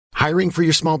Hiring for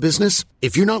your small business?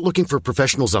 If you're not looking for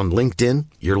professionals on LinkedIn,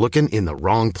 you're looking in the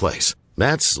wrong place.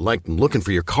 That's like looking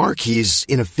for your car keys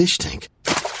in a fish tank.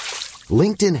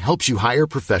 LinkedIn helps you hire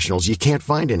professionals you can't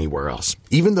find anywhere else,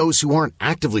 even those who aren't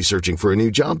actively searching for a new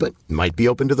job but might be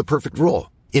open to the perfect role.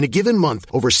 In a given month,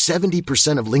 over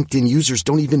 70% of LinkedIn users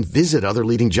don't even visit other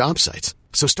leading job sites.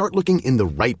 So start looking in the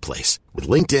right place. With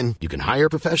LinkedIn, you can hire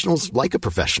professionals like a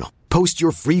professional. Post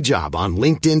your free job on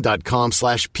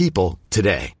linkedin.com/people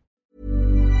today.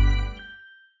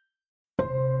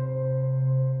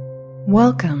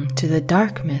 Welcome to the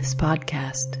Dark Myths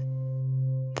Podcast.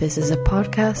 This is a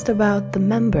podcast about the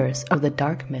members of the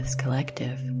Dark Myths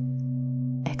Collective.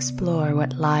 Explore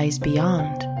what lies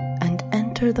beyond and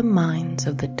enter the minds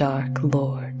of the Dark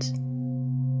Lords.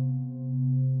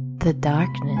 The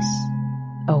darkness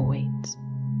awaits.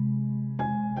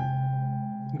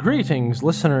 Greetings,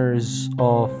 listeners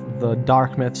of the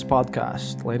Dark Myths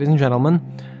Podcast. Ladies and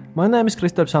gentlemen, my name is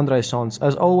Kristaps Andrejsons.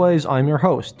 As always, I'm your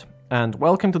host, and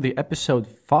welcome to the episode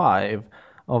 5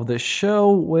 of the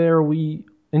show where we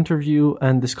interview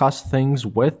and discuss things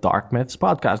with Dark Myths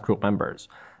Podcast group members.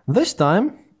 This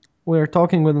time, we're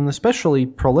talking with an especially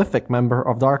prolific member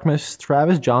of Dark Myths,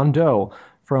 Travis John Doe,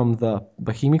 from the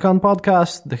Bohemicon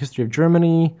podcast, The History of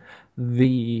Germany,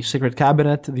 The Secret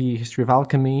Cabinet, The History of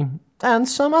Alchemy, and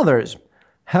some others.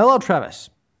 Hello, Travis.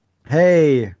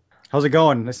 Hey, how's it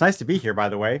going? It's nice to be here, by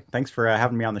the way. Thanks for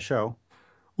having me on the show.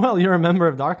 Well, you're a member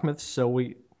of Dark Myths, so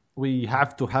we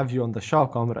have to have you on the show,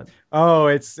 comrade. Oh,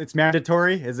 it's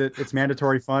mandatory? It's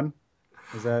mandatory fun?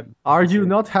 Is that? Are you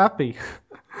not happy?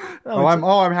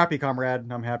 I'm happy, comrade.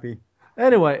 I'm happy.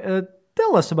 Anyway,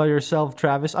 tell us about yourself,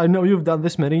 Travis. I know you've done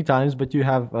this many times, but you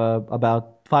have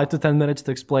about 5 to 10 minutes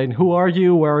to explain who are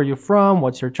you, where are you from,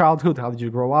 what's your childhood, how did you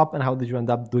grow up, and how did you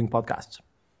end up doing podcasts?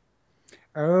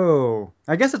 Oh,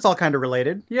 I guess it's all kind of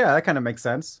related. Yeah, that kind of makes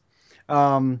sense.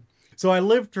 So I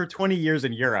lived for 20 years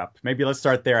in Europe. Maybe let's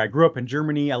start there. I grew up in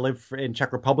Germany. I lived in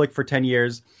Czech Republic for 10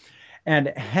 years. And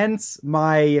hence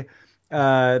my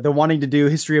the wanting to do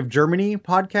History of Germany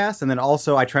podcast. And then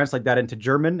also I translate that into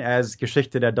German as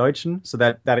Geschichte der Deutschen, so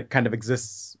that it kind of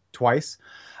exists twice.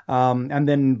 And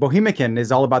then Bohemican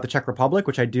is all about the Czech Republic,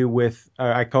 which I do with,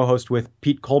 I co-host with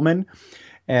Pete Coleman.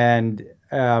 And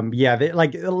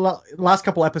last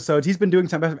couple episodes, he's been doing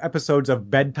some episodes of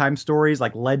bedtime stories,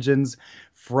 like legends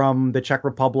from the Czech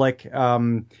Republic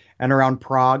and around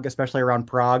Prague, especially around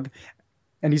Prague.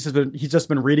 And he's just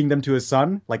been reading them to his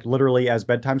son, like literally as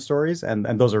bedtime stories. And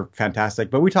those are fantastic.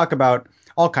 But we talk about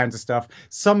all kinds of stuff,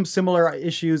 some similar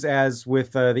issues as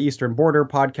with the Eastern Border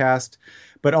podcast,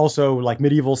 but also like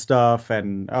medieval stuff.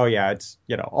 And it's,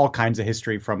 all kinds of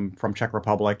history from Czech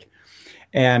Republic.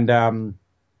 And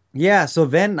so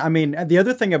then, the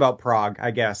other thing about Prague,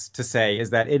 I guess, to say is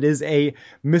that it is a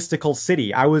mystical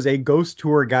city. I was a ghost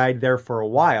tour guide there for a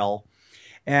while.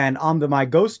 And on my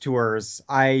ghost tours,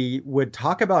 I would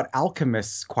talk about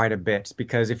alchemists quite a bit,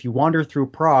 because if you wander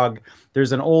through Prague,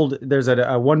 there's a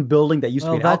one building that used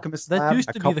to be an alchemist lab. That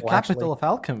used to be the capital of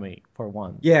alchemy, for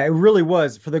one. Yeah, it really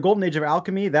was. For the golden age of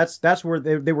alchemy, that's where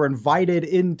they were invited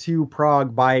into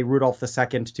Prague by Rudolf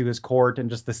II to his court, and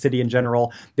just the city in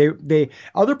general. They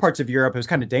other parts of Europe, it was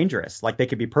kind of dangerous, like they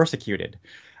could be persecuted.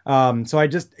 So I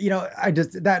just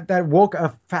that woke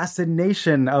a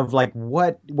fascination of like,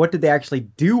 what did they actually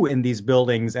do in these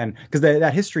buildings? And because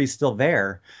that history is still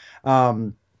there.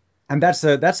 And that's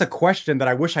a question that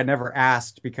I wish I never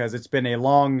asked, because it's been a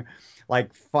long,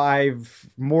 like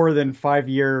more than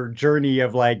 5-year journey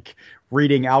of like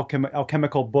reading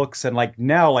alchemical books, and like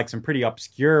now like some pretty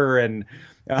obscure and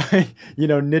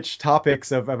niche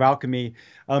topics of alchemy,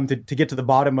 to get to the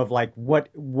bottom of like what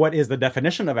is the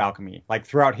definition of alchemy, like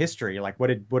throughout history, like what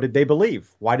did they believe,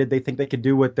 why did they think they could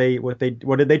do what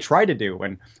did they try to do,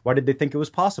 and why did they think it was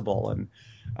possible, and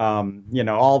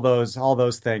all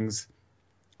those things.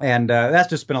 And that's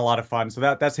just been a lot of fun. So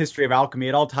that's History of Alchemy.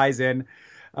 It all ties in.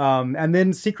 And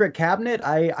then Secret Cabinet,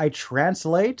 I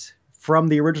translate from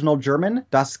the original German,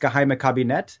 Das Geheime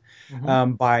Kabinett,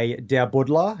 by Der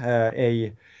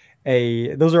Buddler.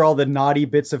 Those are all the naughty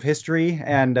bits of history,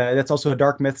 and that's also a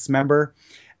Dark Myths member.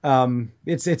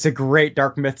 It's a great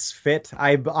Dark Myths fit.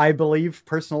 I believe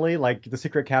personally, like the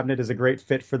Secret Cabinet is a great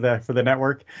fit for the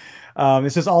network.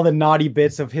 It's just all the naughty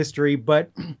bits of history, but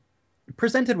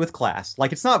presented with class.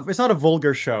 Like it's not a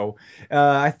vulgar show.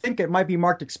 I think it might be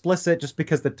marked explicit just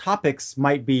because the topics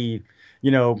might be,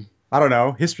 I don't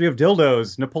know, history of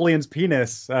dildos, Napoleon's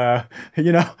penis, I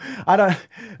don't,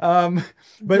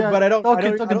 but I don't,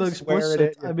 talking I don't explicit. swear at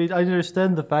it. I mean, I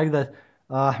understand the fact that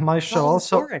my show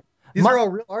These are all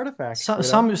real artifacts.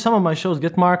 Some of my shows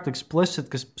get marked explicit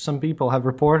because some people have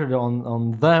reported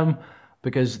on them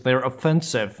because they're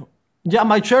offensive. Yeah,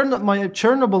 my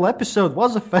Chernobyl episode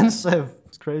was offensive.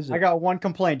 It's crazy. I got one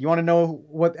complaint. You want to know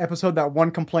what episode that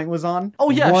one complaint was on? Oh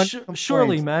yeah,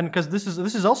 surely, man, because this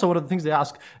is also one of the things they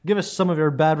ask. Give us some of your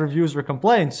bad reviews or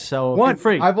complaints. So feel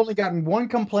free. I've only gotten one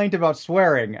complaint about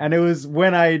swearing, and it was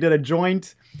when I did a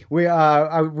joint with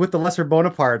the Lesser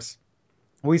Bonapartes.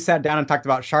 We sat down and talked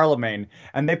about Charlemagne,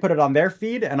 and they put it on their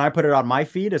feed, and I put it on my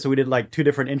feed. So we did like 2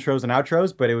 different intros and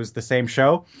outros, but it was the same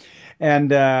show.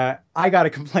 And I got a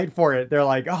complaint for it. They're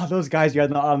like, "Oh, those guys you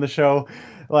had on the show,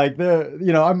 like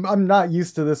I'm not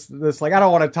used to this. Like I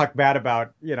don't want to talk bad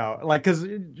about, like because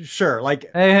sure,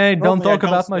 like hey, don't talk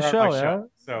about my show, yeah."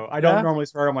 So I don't normally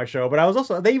swear on my show, but I was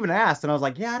also they even asked, and I was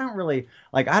like, "Yeah, I don't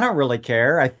really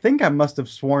care. I think I must have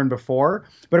sworn before,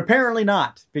 but apparently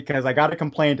not because I got a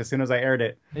complaint as soon as I aired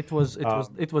it." It was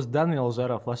Daniel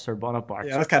Zed of Lesser Bonaparte.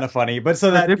 Yeah, that's kind of funny, but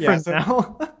so that different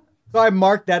now. So I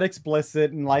marked that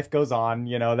explicit, and life goes on.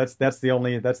 That's the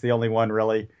only one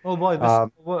really. Oh boy,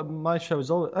 my show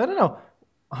is always, I don't know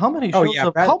how many shows.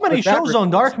 How many shows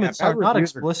on Dark Myths are not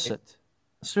explicit?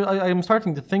 So I'm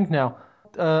starting to think now.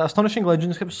 Astonishing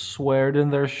Legends have sweared in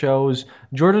their shows.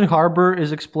 Jordan Harbour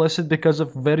is explicit because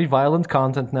of very violent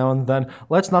content now and then.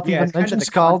 Let's not even mention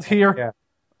Scald here. Yeah.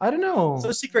 I don't know.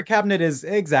 So Secret Cabinet is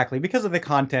exactly because of the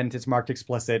content. It's marked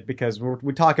explicit because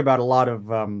we talk about a lot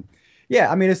of.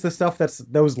 It's the stuff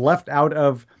that was left out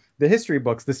of the history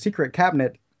books. The Secret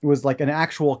Cabinet was like an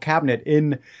actual cabinet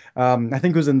in, I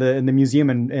think it was in the museum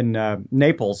in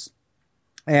Naples,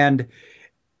 and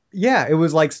yeah, it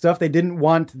was like stuff they didn't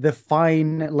want the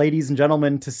fine ladies and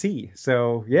gentlemen to see.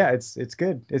 So yeah, it's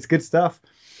good. It's good stuff.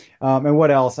 And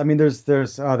what else? I mean,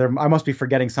 there's I must be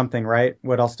forgetting something, right?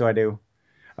 What else do I do?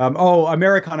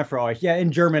 Americana for euch. Yeah,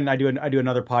 in German, I do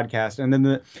another podcast, and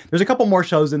then there's a couple more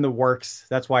shows in the works.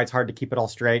 That's why it's hard to keep it all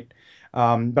straight.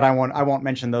 But I won't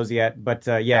mention those yet. But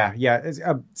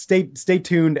stay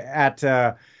tuned at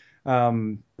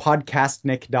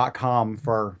podcastnik.com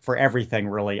for everything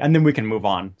really, and then we can move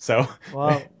on. So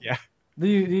yeah. Do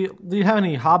you have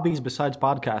any hobbies besides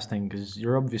podcasting? Because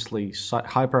you're obviously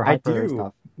hyper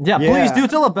stuff. Yeah, please do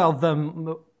tell about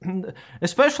them.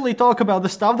 Especially talk about the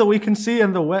stuff that we can see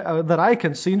and that I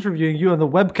can see interviewing you on the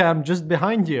webcam just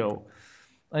behind you.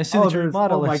 I see that you're a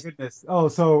model. Oh my goodness!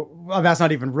 That's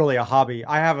not even really a hobby.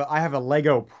 I have a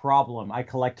Lego problem. I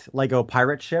collect Lego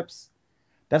pirate ships.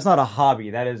 That's not a hobby.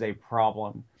 That is a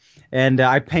problem. And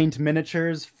I paint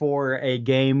miniatures for a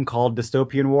game called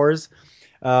Dystopian Wars.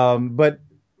 But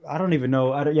I don't even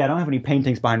know. I don't have any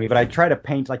paintings behind me. But I try to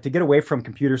paint to get away from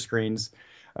computer screens.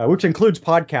 Which includes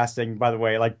podcasting, by the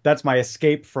way. Like that's my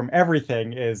escape from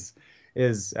everything is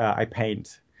I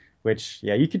paint, which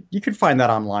you could find that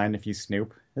online if you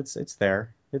snoop. It's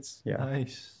there.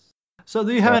 Nice. So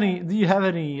do you have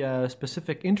any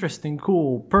specific interesting,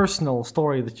 cool, personal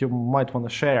story that you might want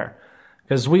to share?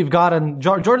 Because we've gotten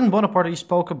Jordan Bonaparte. He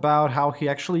spoke about how he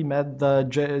actually met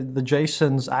the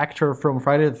Jason's actor from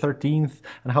Friday the 13th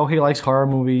and how he likes horror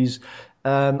movies.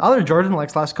 And other Jordan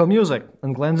likes classical music,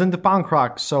 and Glenn's into punk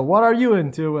rock. So what are you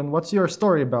into, and what's your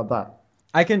story about that?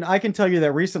 I can tell you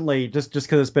that recently, just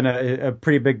because it's been a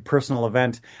pretty big personal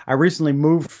event, I recently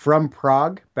moved from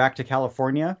Prague back to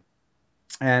California.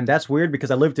 And that's weird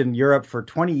because I lived in Europe for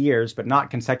 20 years, but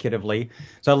not consecutively.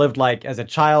 So I lived as a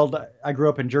child, I grew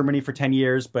up in Germany for 10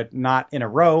 years, but not in a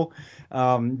row.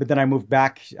 But then I moved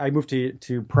back. I moved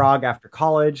to Prague after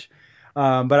college.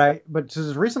 But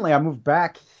just recently I moved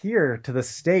back here to the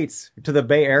States, to the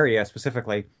Bay Area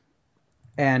specifically.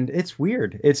 And it's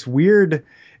weird. It's weird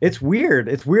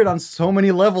on so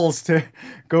many levels to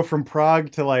go from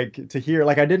Prague to here.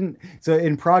 So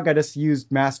in Prague, I just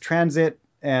used mass transit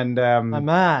and,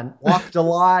 walked a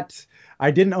lot.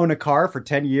 I didn't own a car for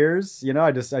 10 years.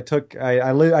 I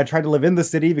tried to live in the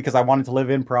city because I wanted to live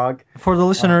in Prague. For the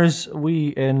listeners, we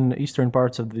in eastern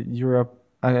parts of Europe,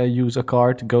 use a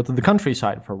car to go to the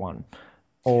countryside for one.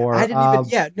 Or I didn't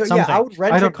I would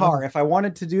rent a car if I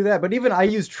wanted to do that. But even I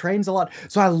use trains a lot.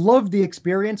 So I love the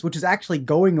experience, which is actually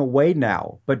going away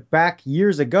now. But back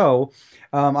years ago,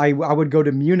 I would go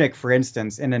to Munich, for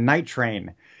instance, in a night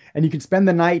train. And you could spend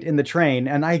the night in the train.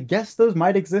 And I guess those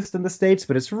might exist in the States,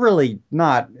 but it's really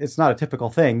not. It's not a typical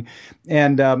thing.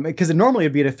 And because normally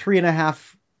it'd be a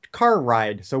 3.5 car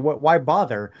ride. So why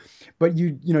bother? But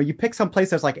you pick some place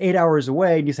that's 8 hours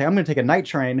away and you say, I'm going to take a night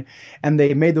train. And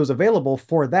they made those available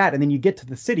for that. And then you get to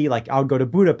the city, I would go to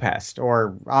Budapest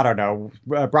or, I don't know,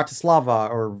 Bratislava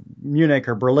or Munich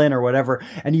or Berlin or whatever.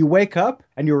 And you wake up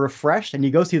and you're refreshed and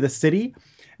you go see the city.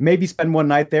 maybe spend one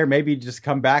night there, maybe just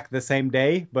come back the same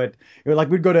day. But it was like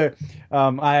we'd go to,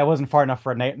 I wasn't far enough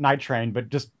for a night train, but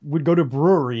just we'd go to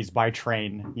breweries by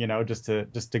train, just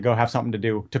to go have something to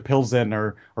do, to Pilsen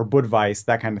or Budweis,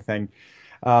 that kind of thing.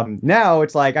 Now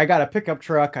it's like I got a pickup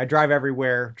truck, I drive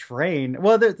everywhere, train.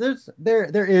 Well,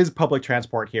 there is public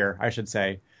transport here, I should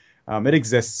say. It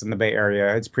exists in the Bay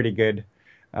Area. It's pretty good.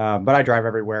 But I drive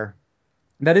everywhere.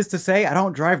 That is to say, I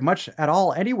don't drive much at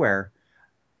all anywhere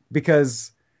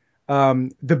because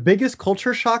the biggest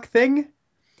culture shock thing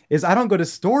is I don't go to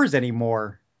stores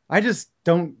anymore. I just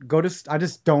don't go to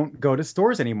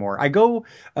stores anymore. I go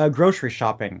grocery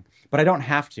shopping, but I don't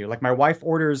have to. Like my wife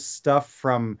orders stuff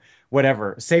from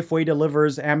whatever. Safeway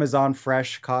delivers, Amazon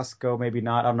Fresh, Costco, maybe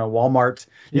not. I don't know, Walmart.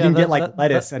 You can get like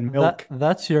lettuce and milk.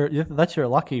 That's your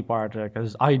lucky part,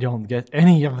 because I don't get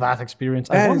any of that experience.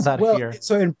 I want that here.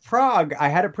 So in Prague, I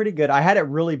had it pretty good. I had it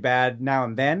really bad now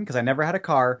and then because I never had a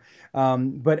car.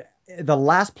 But the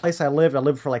last place I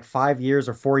lived for like 5 years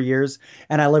or 4 years,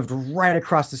 and I lived right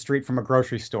across the street from a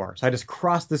grocery store. So I just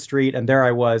crossed the street and there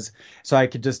I was. So I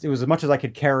could it was as much as I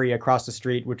could carry across the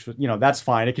street, which was, that's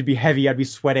fine. It could be heavy. I'd be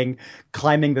sweating,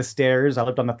 climbing the stairs. I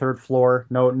lived on the 3rd floor.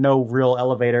 No real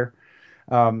elevator.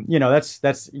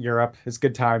 That's Europe. It's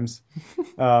good times.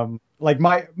 Like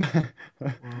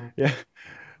yeah.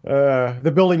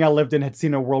 The building I lived in had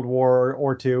seen a World War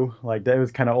or two. Like it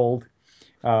was kind of old.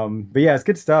 But yeah, it's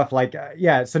good stuff. Like,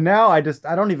 so now I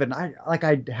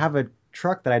have a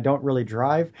truck that I don't really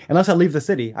drive unless I leave the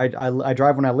city. I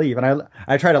drive when I leave, and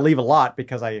I try to leave a lot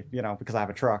because I have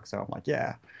a truck. So I'm like,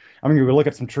 yeah, I'm going to go look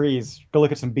at some trees, go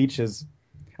look at some beaches.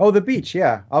 Oh, the beach.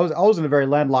 Yeah. I was in a very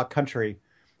landlocked country.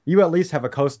 You at least have a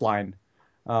coastline.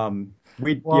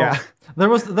 Yeah. There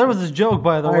was this joke,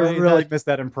 by the way. I really missed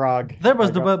that in Prague. By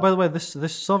the way,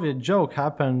 this Soviet joke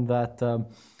happened that,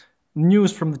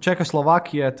 news from the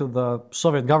Czechoslovakia to the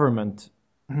Soviet government.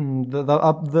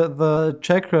 The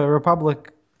Czech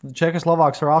Republic, the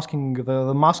Czechoslovaks are asking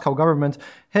the Moscow government,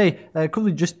 hey, could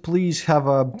we just please have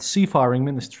a seafaring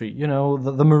ministry?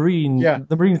 The marine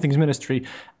things ministry.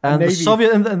 And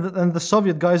the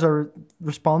Soviet guys are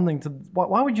responding to,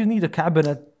 why would you need a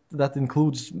cabinet that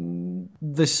includes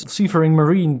this seafaring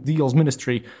marine deals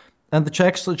ministry? And the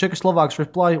Czechoslovaks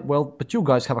reply, well, but you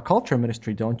guys have a culture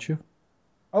ministry, don't you?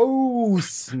 Oh,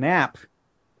 snap.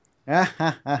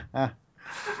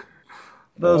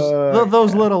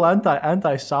 Those little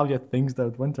anti-Soviet things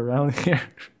that went around here.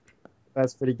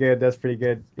 That's pretty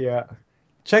good. Yeah.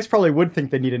 Czechs probably would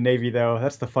think they need a navy, though.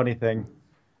 That's the funny thing.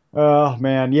 Oh,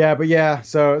 man. Yeah, but yeah.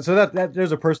 So that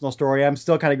there's a personal story. I'm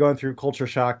still kind of going through culture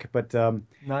shock, but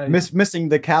nice. Missing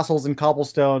the castles and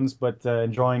cobblestones, but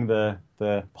enjoying the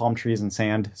palm trees and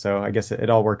sand. So I guess it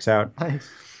all works out. Nice.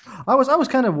 I was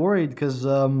kind of worried because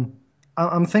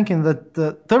I'm thinking that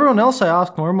to everyone else I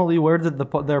ask normally where did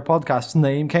their podcast's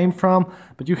name came from,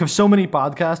 but you have so many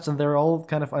podcasts and they're all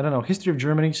kind of, I don't know, History of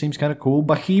Germany seems kind of cool.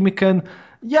 Bohemican,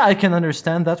 yeah, I can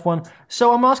understand that one.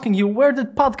 So I'm asking you, where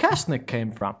did Podcastnik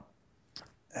came from?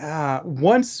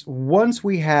 Once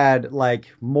we had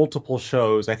like multiple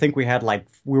shows, I think we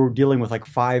were dealing with like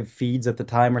 5 feeds at the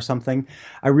time or something.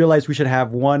 I realized we should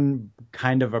have one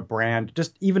kind of a brand,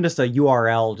 just a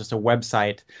URL, just a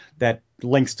website that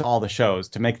links to all the shows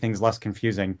to make things less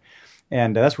confusing.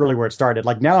 And that's really where it started.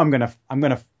 Like now I'm gonna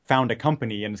found a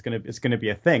company and it's gonna be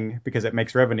a thing because it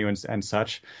makes revenue and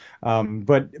such.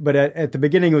 But at the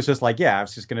beginning it was just like, yeah,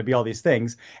 it's just gonna be all these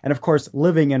things. And of course,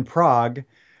 living in Prague,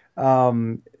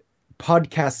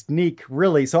 Podcastnik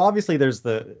really. So obviously there's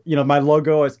my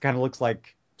logo. It kind of looks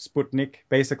like Sputnik.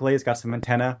 Basically, it's got some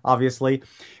antenna, obviously.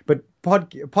 But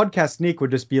Podcastnik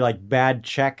would just be like bad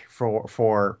Czech for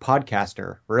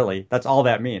podcaster. Really, that's all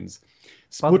that means.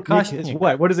 Sputnik is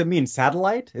what? What does it mean?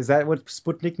 Satellite? Is that what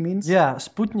Sputnik means? Yeah,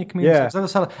 Sputnik means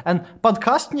satellite. And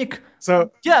Podcastnik.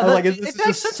 So yeah, it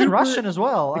makes sense in Russian as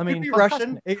well. It could be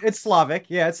Russian. It's Slavic.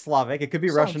 Yeah, it's Slavic. It could be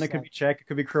Russian. It could be Czech. It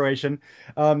could be Croatian.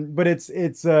 But it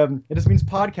just means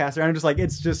podcaster. And I'm just like,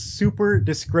 it's just super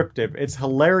descriptive. It's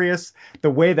hilarious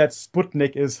the way that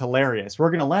Sputnik is hilarious.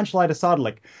 We're gonna launch a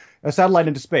satellite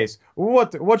into space.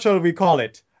 What shall we call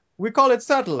it? We call it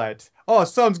satellite. Oh,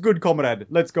 sounds good, comrade.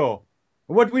 Let's go.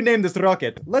 What we name this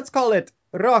rocket? Let's call it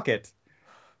Rocket.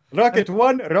 Rocket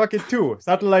 1, Rocket 2,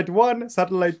 Satellite 1,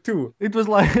 Satellite 2. It was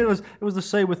like it was the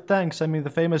same with tanks. I mean, the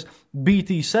famous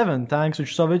BT-7 tanks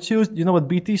which Soviets used. You know what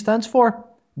BT stands for?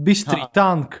 Bystry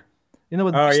tank. You know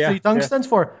what Bystry tank stands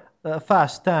for?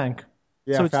 Fast tank.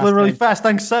 Yeah, so it's literally Fast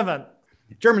Tank 7.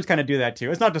 Germans kind of do that too.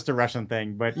 It's not just a Russian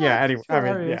thing, but yeah. Anyway, I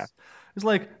mean, yeah. It's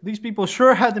like these people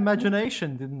sure had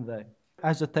imagination, didn't they?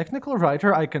 As a technical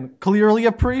writer, I can clearly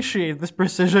appreciate this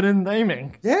precision in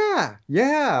naming. Yeah,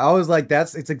 yeah. I was like,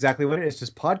 it's exactly what it is. It's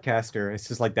just podcaster. It's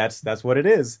just like that's what it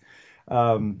is.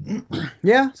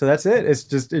 Yeah, so that's it. It's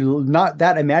just not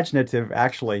that imaginative,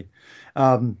 actually.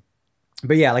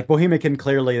 But yeah, like Bohemican,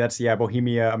 clearly that's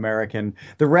Bohemia American.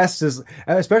 The rest is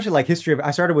especially like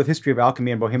I started with History of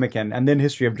Alchemy and Bohemican, and then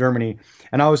History of Germany,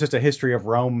 and I was just a History of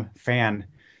Rome fan,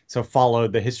 so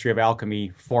followed the History of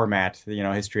Alchemy format.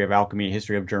 History of Alchemy,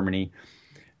 History of Germany.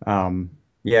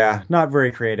 Yeah, not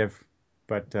very creative,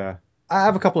 but I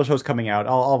have a couple of shows coming out.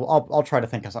 I'll try to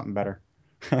think of something better.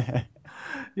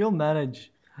 You'll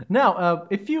manage. Now,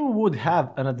 if you would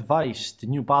have an advice to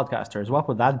new podcasters, what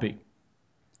would that be?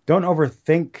 Don't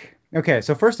overthink. Okay,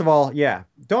 so first of all,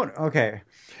 don't. Okay,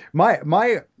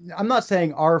 I'm not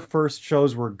saying our first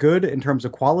shows were good in terms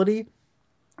of quality,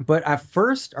 but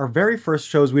our very first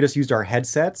shows, we just used our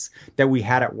headsets that we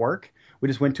had at work. We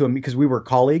just went to them because we were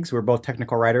colleagues. We were both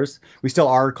technical writers. We still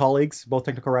are colleagues, both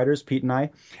technical writers, Pete and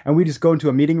I. And we just go into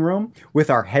a meeting room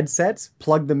with our headsets,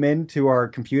 plug them into our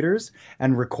computers,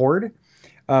 and record.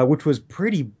 Which was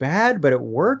pretty bad, but it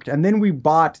worked. And then we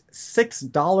bought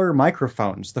 $6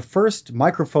 microphones, the first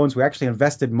microphones we actually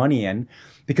invested money in,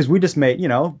 because we just made,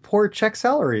 poor check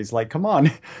salaries. Like, come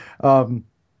on,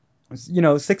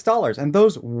 $6. And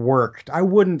those worked. I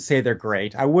wouldn't say they're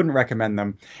great. I wouldn't recommend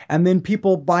them. And then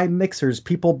people buy mixers,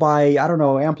 people buy, I don't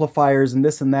know, amplifiers and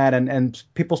this and that, and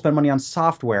people spend money on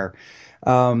software.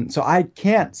 So I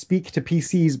can't speak to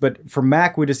PCs, but for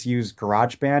Mac, we just use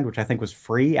GarageBand, which I think was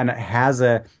free. And it has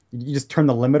you just turn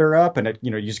the limiter up and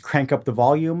you just crank up the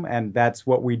volume, and that's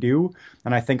what we do.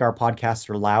 And I think our podcasts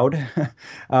are loud.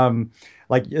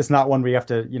 Like it's not one where you have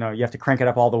to crank it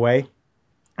up all the way.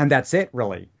 And that's it,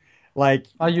 really. Like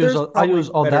I use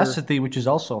Audacity, which is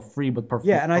also free, but for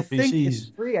and I think PCs. it's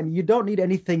free, and you don't need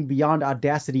anything beyond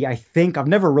Audacity. I think I've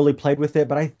never really played with it,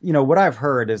 but what I've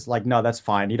heard is like, no, that's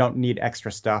fine. You don't need extra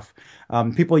stuff.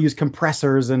 People use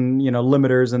compressors and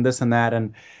limiters and this and that,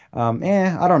 and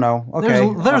I don't know.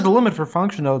 Okay, there's a limit for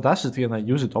function of Audacity, and I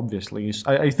use it obviously.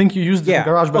 I think you use it in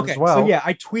GarageBand as well. So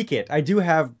I tweak it. I do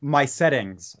have my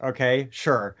settings. Okay,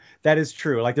 sure, that is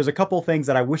true. Like there's a couple things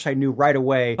that I wish I knew right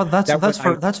away. But that's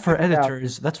for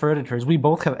editors. That's for editors. We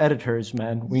both have editors,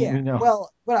 man. We know.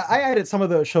 Well, but I edit some of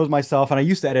the shows myself, and I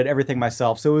used to edit everything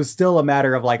myself. So it was still a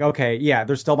matter of like, okay,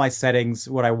 there's still my settings,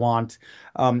 what I want,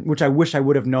 which I wish I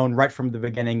would have known right from the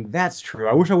beginning. That's true.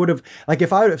 I wish I would have, like, if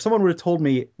someone would have told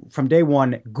me from day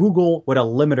one, Google what a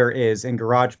limiter is in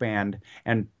GarageBand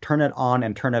and turn it on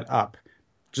and turn it up.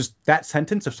 Just that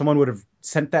sentence, if someone would have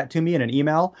sent that to me in an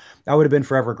email, I would have been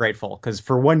forever grateful. Because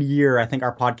for 1 year, I think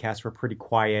our podcasts were pretty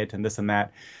quiet and this and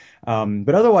that.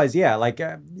 But otherwise, now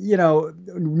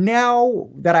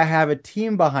that I have a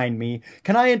team behind me,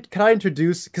 can I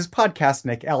introduce, because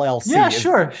Podcastnik LLC? Yeah,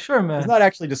 sure, man. It's not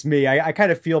actually just me. I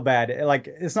kind of feel bad. Like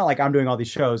it's not like I'm doing all these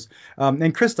shows.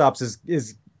 And Kristaps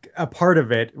is a part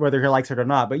of it, whether he likes it or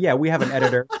not. But yeah, we have an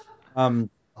editor.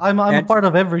 I'm a part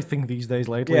of everything these days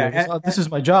lately. Yeah, this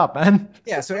is my job, man.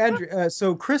 Yeah, so Andrew,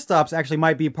 so Kristaps actually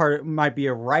might be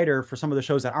a writer for some of the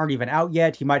shows that aren't even out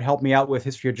yet. He might help me out with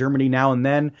History of Germany now and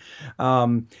then.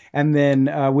 And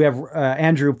then we have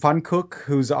Andrew Funcook,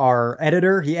 who's our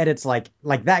editor. He edits like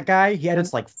that guy. He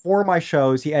edits like 4 of my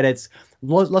shows. He edits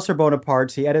Lesser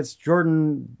Bonaparte's. He edits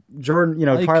Jordan,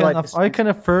 Twilight. I can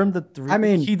affirm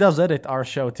that. He does edit our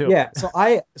show too. Yeah. So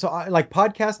I like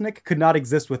Podcastnik could not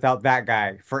exist without that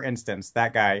guy. For instance,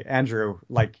 that guy Andrew,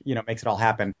 makes it all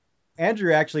happen.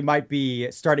 Andrew actually might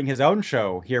be starting his own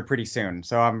show here pretty soon.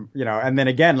 So I'm, and then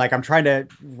again, I'm trying to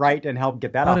write and help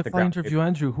get that off the ground. If I interview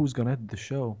Andrew, who's gonna edit the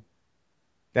show?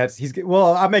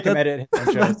 I'll make him edit his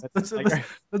own show.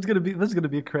 That's gonna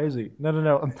be crazy.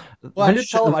 No. Well, I did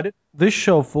tell him this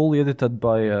show fully edited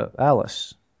by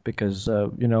Alice because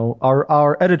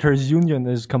our editors union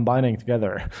is combining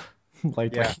together.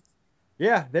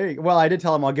 Yeah, there you go. Well, I did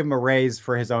tell him I'll give him a raise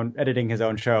for editing his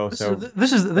own show.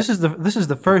 This is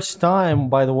the first time,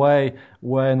 by the way,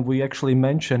 when we actually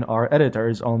mention our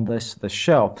editors on this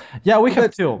show. Yeah, we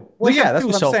have two. Well, that's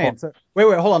what I'm saying. So,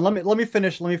 wait, hold on. Let me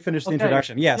finish the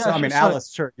introduction. Yeah, so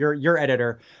Alice, sure, your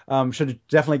editor should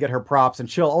definitely get her props, and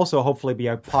she'll also hopefully be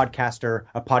a podcaster,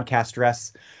 a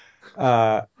podcastress,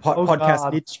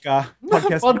 podcastnichka.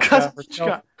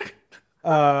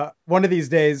 One of these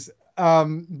days.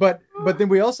 But then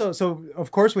we also, so of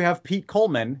course we have Pete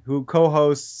Coleman, who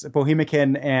co-hosts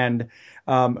Bohemican and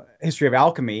History of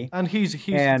Alchemy, and he's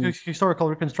historical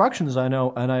reconstructions. I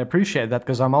know, and I appreciate that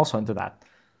because I'm also into that.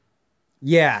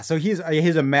 Yeah, so he's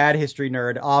a mad history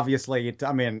nerd, obviously.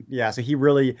 I mean, yeah, so he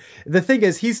really the thing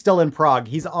is he's still in Prague.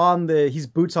 He's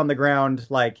boots on the ground,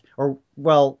 like or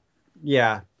well,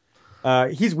 yeah.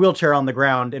 He's wheelchair on the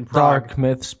ground in Prague. Dark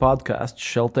Myths podcast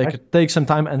shall take some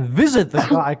time and visit the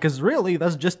guy, because really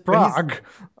that's just Prague.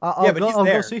 I'll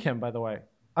go see him, by the way.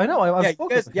 I know. I've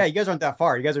spoken with him. You guys aren't that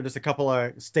far. You guys are just a couple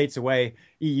of states away,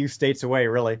 EU states away,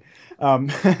 really.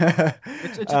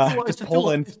 It's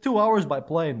Poland. It's 2 hours by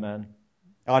plane, man.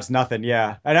 Oh, it's nothing.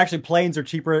 Yeah, and actually, planes are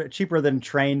cheaper than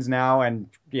trains now, and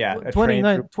yeah,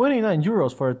 29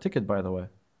 euros for a ticket, by the way.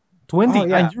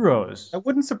 29 euros. That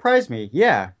wouldn't surprise me.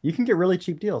 Yeah, you can get really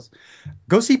cheap deals.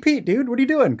 Go see Pete, dude. What are you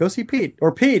doing? Go see Pete.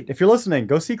 Or Pete, if you're listening,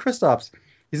 go see Christoph's.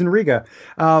 He's in Riga.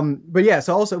 But yeah,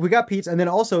 so also we got Pete's, and then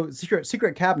also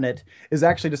Secret Cabinet is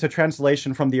actually just a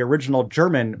translation from the original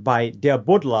German by Der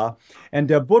Buddler. And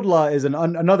Der Buddler is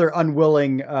another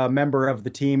unwilling member of the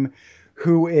team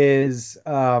who is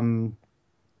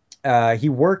he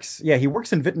works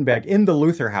in Wittenberg in the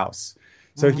Luther house.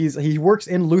 So he works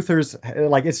in Luther's,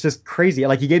 like, it's just crazy.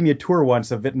 Like, he gave me a tour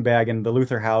once of Wittenberg and the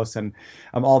Luther house and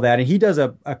all that. And he does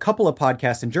a couple of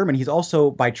podcasts in German. He's also,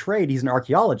 by trade, he's an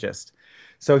archaeologist.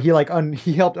 So he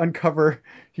he helped uncover,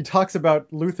 he talks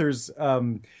about Luther's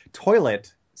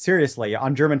toilet, seriously,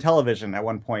 on German television at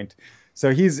one point.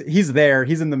 So he's there.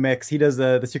 He's in the mix. He does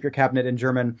the Secret Cabinet in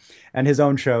German and his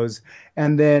own shows.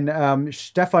 And then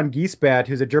Stefan Giesbert,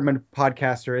 who's a German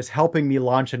podcaster, is helping me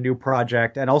launch a new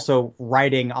project and also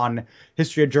writing on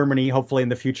history of Germany, hopefully in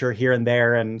the future here and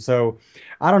there. And so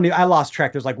I lost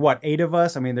track. There's 8 of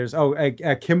us. I mean, there's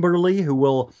Kimberly, who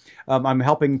will I'm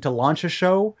helping to launch a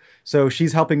show. So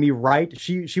she's helping me write.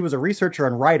 She was a researcher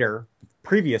and writer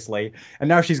previously, and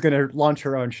now she's going to launch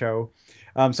her own show.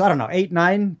 So I don't know, 8,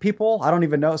 9 people. I don't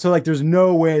even know. So there's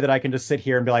no way that I can just sit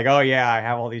here and be like, oh yeah, I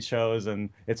have all these shows and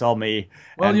it's all me.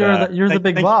 Well, and, you're the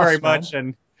big boss. Thank you very man. much.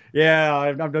 And yeah,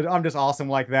 I'm just awesome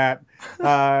like that.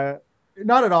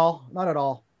 Not at all. Not at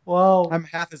all. Well, I'm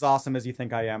half as awesome as you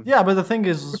think I am. Yeah, but the thing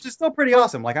is, which is still pretty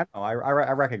awesome. Like I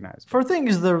recognize. For thing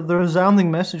is, the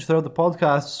resounding message throughout the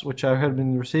podcasts, which I have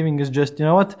been receiving, is just, you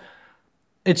know what?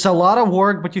 It's a lot of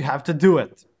work, but you have to do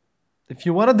it. If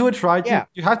you want to do it right,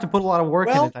 you have to put a lot of work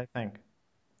in it, I think.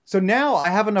 So now I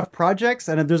have enough projects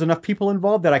and there's enough people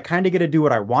involved that I kind of get to do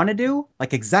what I want to do,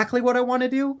 like exactly what I want to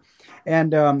do.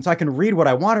 And so I can read what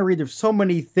I want to read. There's so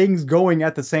many things going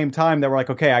at the same time that we're like,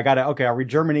 I'll read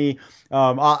Germany.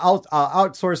 I'll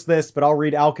outsource this, but I'll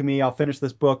read alchemy. I'll finish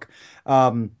this book.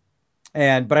 But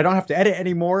I don't have to edit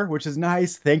anymore, which is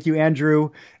nice. Thank you,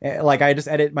 Andrew. I just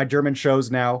edit my German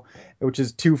shows now, which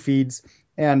is 2 feeds.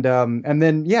 And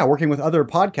then working with other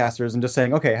podcasters and just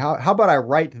saying, okay, how about I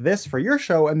write this for your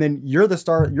show, and then you're the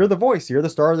star, you're the voice, you're the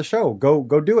star of the show. Go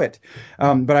do it.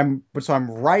 So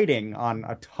I'm writing on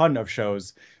a ton of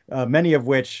shows, many of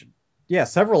which,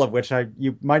 several of which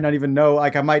you might not even know.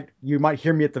 You might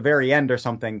hear me at the very end or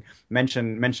something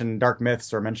mention Dark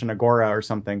Myths or mention Agora or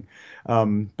something.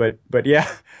 Talking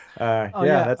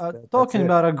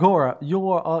about Agora,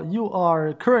 you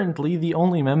are currently the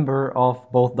only member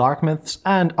of both Dark Myths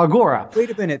and Agora.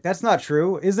 Wait a minute, that's not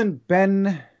true. Isn't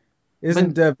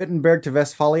Wittenberg to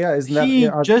Westphalia? He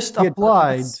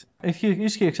applied.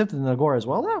 Is he accepted in Agora as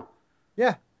well now?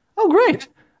 Yeah. Oh, great.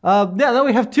 Now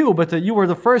we have 2, but you were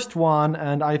the first one,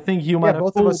 and I think you might have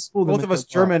both of us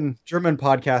German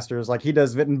podcasters. Like, he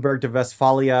does Wittenberg to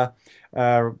Westphalia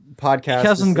podcast. He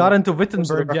hasn't got into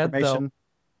Wittenberg yet, though.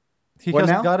 He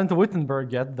hasn't got into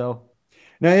Wittenberg yet, though.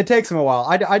 No, it takes him a while.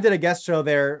 I did a guest show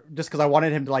there just because I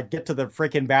wanted him to get to the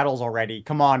freaking battles already.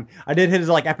 Come on, I did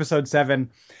his episode 7.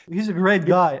 He's a great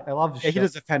guy. I love his show. He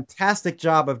does a fantastic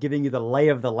job of giving you the lay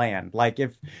of the land.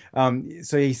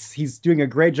 So he's doing a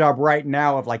great job right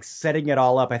now of setting it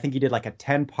all up. I think he did a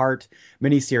 10-part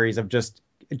miniseries of just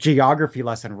geography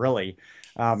lesson, really,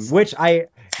 which I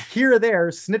here or there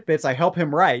snippets I help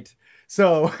him write.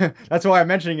 So that's why I'm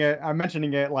mentioning it.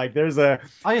 There's a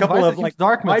couple of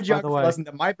Dark Myths, my geography lesson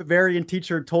that my Bavarian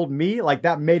teacher told me,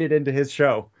 that made it into his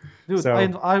show. Dude, so.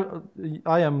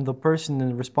 I am the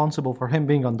person responsible for him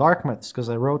being on Dark Myths, because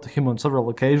I wrote to him on several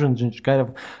occasions and kind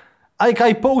of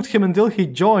I poked him until he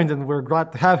joined, and we're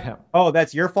glad to have him. Oh,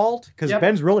 that's your fault? Because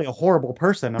Ben's really a horrible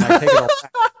person, and I take it all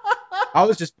back. I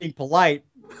was just being polite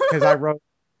because I wrote.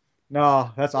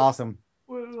 No, that's awesome.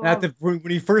 When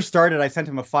he first started, I sent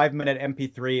him a 5-minute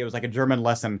MP3. It was like a German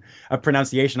lesson of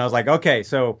pronunciation. I was like, okay,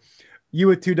 so U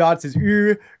with two dots is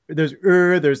U. There's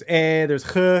there's there's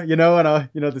ch, and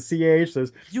the ch.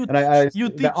 There's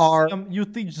the R. You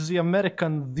teach the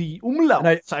American the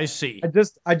umlauts. I see.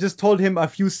 I just told him a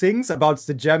few things about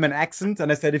the German accent,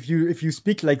 and I said if you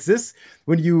speak like this,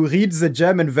 when you read the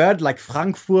German word like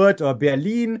Frankfurt or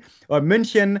Berlin or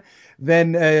München,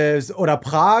 then or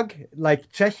Prague like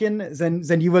Tschechien,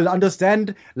 then you will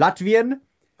understand Latvian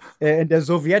in der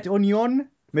Sowjetunion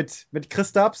mit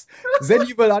Christaps. Then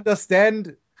you will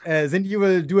understand. Then you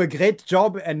will do a great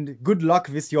job and good luck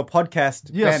with your podcast.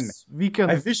 Yes, Ben. we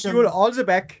can. I wish you all the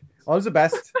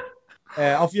best.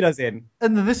 Auf Wiedersehen.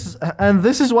 And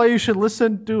this is why you should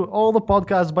listen to all the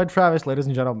podcasts by Travis, ladies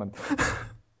and gentlemen.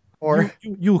 Or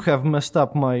you have messed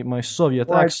up my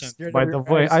Soviet accent, by the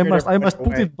way. I must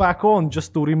put it back on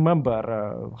just to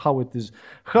remember how it is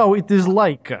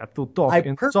like to talk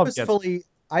in Soviet.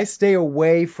 I stay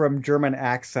away from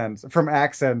accents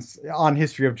on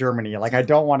History of Germany. Like, I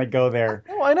don't want to go there.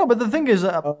 Oh, I know, but the thing is,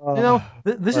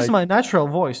 this is my natural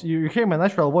voice. You hear my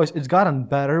natural voice. It's gotten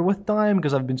better with time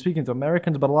because I've been speaking to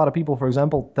Americans, but a lot of people, for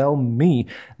example, tell me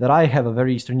that I have a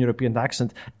very Eastern European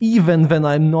accent, even when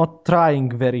I'm not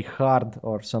trying very hard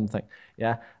or something.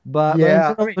 Yeah, but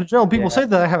in general, people say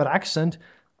that I have an accent.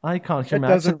 I can't hear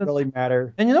my accent. It doesn't really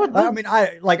matter. And you know what? I mean,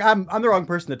 I'm the wrong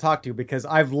person to talk to because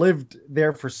I've lived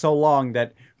there for so long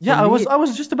that. Yeah, I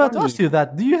was just about to ask you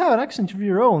that. Do you have an accent of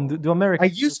your own? Do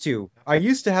Americans? I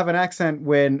used to have an accent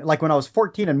when I was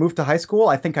 14 and moved to high school.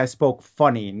 I think I spoke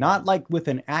funny, not like with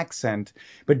an accent,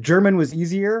 but German was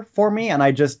easier for me, and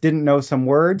I just didn't know some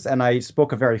words, and I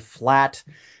spoke a very flat,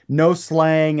 no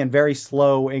slang, and very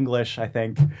slow English, I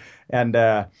think, and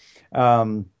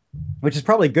which is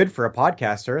probably good for a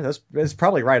podcaster. That's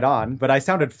probably right on. But I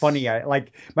sounded funny.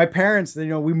 My parents,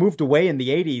 we moved away in the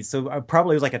 80s. So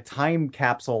probably it was like a time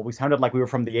capsule. We sounded like we were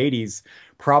from the 80s,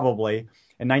 probably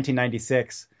in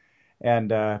 1996. And,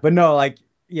 but no,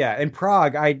 in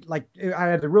Prague, I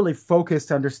had to really focus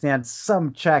to understand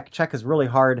some Czech. Czech is really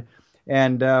hard.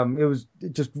 And it was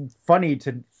just funny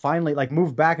to finally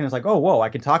move back. And it's like, oh, whoa, I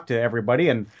can talk to everybody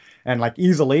and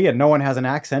easily. And no one has an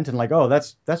accent. And oh,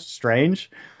 that's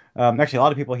strange. Actually, a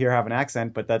lot of people here have an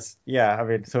accent, but but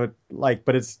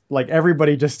it's like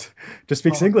everybody just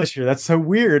speaks English here. That's so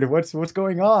weird. What's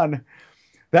going on?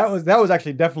 That was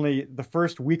actually definitely the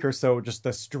first week or so, just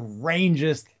the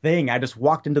strangest thing. I just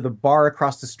walked into the bar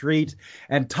across the street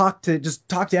and talked to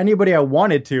anybody I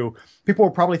wanted to. People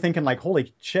were probably thinking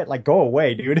holy shit, go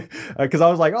away, dude. Because I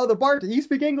was like, oh, the bar, you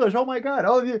speak English. Oh my God.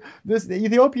 Oh, this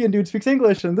Ethiopian dude speaks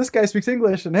English and this guy speaks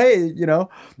English. And hey,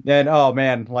 and oh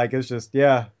man, it's just,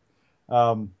 yeah.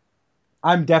 I'm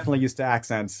definitely used to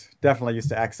accents. Wow.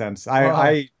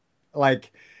 I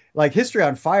like History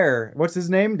on Fire. What's his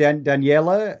name?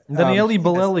 Daniele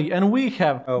Bolelli. And we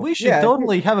should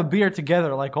totally have a beer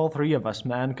together, all three of us,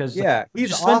 man. Because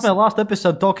he's spent awesome. my last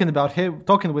episode talking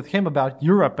with him about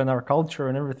Europe and our culture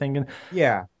and everything. And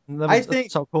I think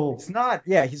that's so cool. It's not,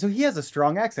 so he has a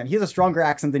strong accent. He has a stronger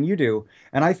accent than you do.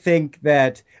 And I think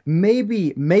that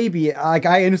maybe, I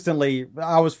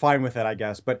was fine with it, I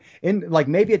guess. But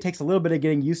maybe it takes a little bit of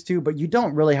getting used to, but you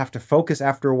don't really have to focus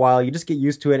after a while. You just get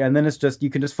used to it. And then you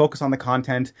can just focus on the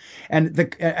content.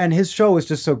 And his show is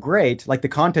just so great. The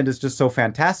content is just so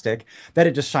fantastic that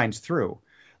it just shines through.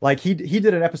 He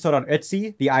did an episode on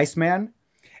Ötzi, the Iceman.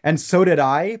 And so did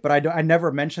I, but I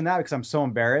never mentioned that because I'm so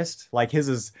embarrassed. His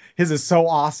is so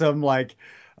awesome. But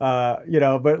I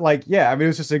mean,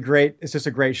 it's just a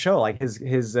great show.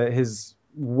 His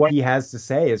what he has to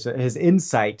say is his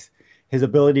insight, his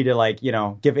ability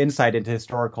to give insight into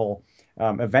historical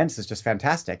events is just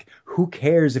fantastic. Who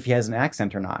cares if he has an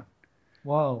accent or not?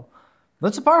 Wow.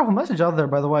 That's a powerful message out there,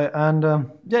 by the way. And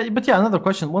another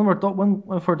question.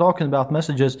 If we're talking about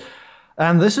messages,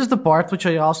 and this is the part which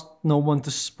I asked no one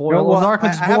to spoil. I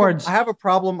have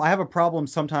a problem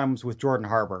sometimes with Jordan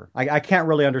Harbour. I can't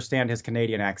really understand his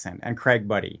Canadian accent, and Craig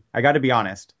Buddy. I got to be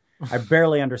honest. I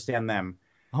barely understand them.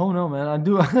 Oh no, man, I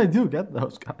do get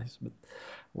those guys. But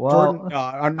Jordan, no,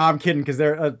 I'm kidding because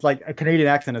they're a Canadian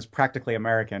accent is practically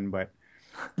American, but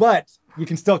you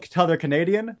can still tell they're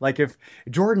Canadian. If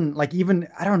Jordan, even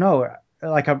I don't know.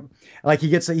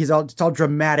 It's all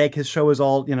dramatic. His show is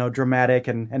all, dramatic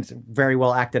and it's very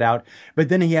well acted out. But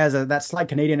then he has that slight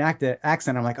Canadian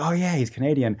accent. I'm like, oh yeah, he's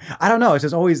Canadian. I don't know. It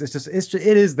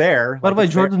is there. By the way,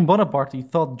 Jordan Bonaparte, he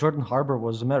thought Jordan Harbour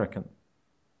was American.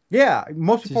 Yeah,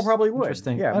 most people probably would.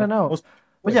 Interesting. Yeah, I don't know.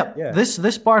 But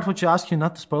this part which I ask you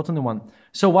not to spoil to anyone.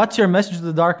 So what's your message to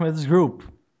the Dark Myths group?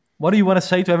 What do you want to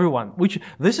say to everyone?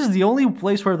 This is the only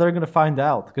place where they're going to find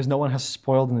out because no one has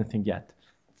spoiled anything yet.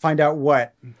 Find out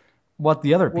what? what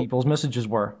the other people's messages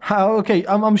were. Okay,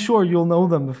 I'm sure you'll know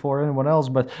them before anyone else,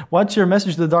 but what's your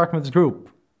message to the Dark Myths group,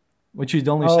 which you'd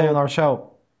only say on our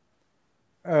show?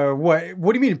 What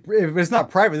do you mean? If it's not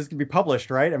private, this can be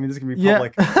published, right? I mean, this can be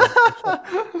public.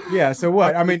 Yeah. So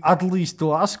what? I mean, at least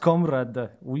to us, comrade,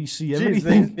 we see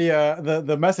everything.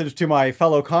 The message to my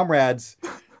fellow comrades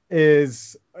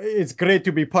is it's great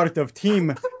to be part of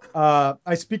team.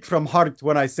 I speak from heart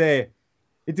when I say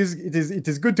it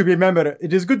is good to be member.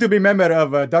 It is good to be member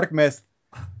of Dark Myth.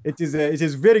 It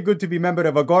is very good to be member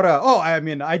of Agora. Oh, I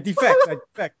mean, I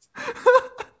defect.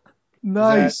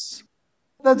 Nice.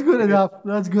 That's good enough.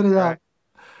 That's good enough.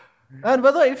 And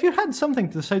by the way, if you had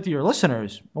something to say to your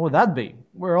listeners, what would that be?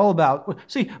 We're all about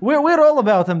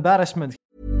embarrassment.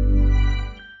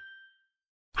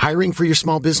 Hiring for your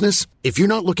small business? If you're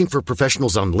not looking for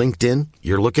professionals on LinkedIn,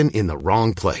 you're looking in the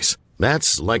wrong place.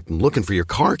 That's like looking for your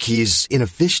car keys in a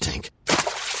fish tank.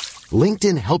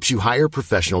 LinkedIn helps you hire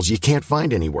professionals you can't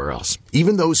find anywhere else,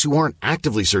 even those who aren't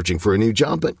actively searching for a new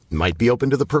job but might be open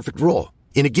to the perfect role.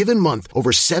 In a given month,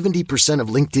 over 70% of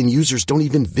LinkedIn users don't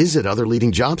even visit other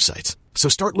leading job sites. So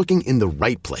start looking in the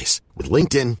right place. With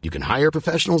LinkedIn, you can hire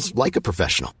professionals like a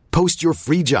professional. Post your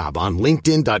free job on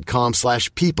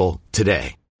linkedin.com/people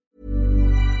today.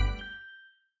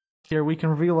 Here we can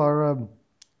reveal our... and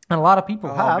a lot of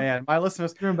people have. Oh, man, my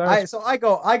listeners... I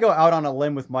go out on a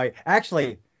limb with my...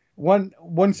 Actually...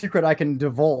 One secret I can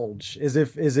divulge is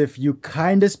if you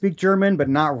kind of speak German, but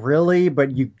not really,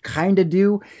 but you kind of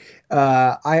do.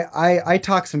 I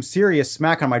talk some serious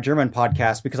smack on my German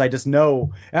podcast because I just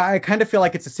know I kind of feel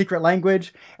like it's a secret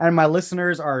language, and my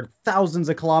listeners are thousands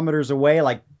of kilometers away,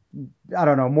 like I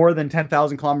don't know, more than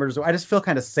 10,000 kilometers away. I just feel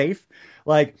kind of safe.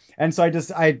 And so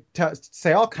I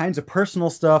say all kinds of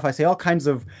personal stuff. I say all kinds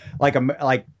of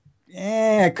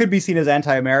it could be seen as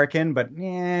anti-American, but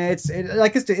it's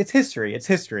history. It's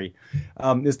history,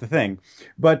 is the thing.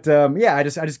 But I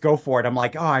just go for it. I'm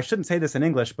like, oh, I shouldn't say this in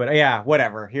English, but yeah,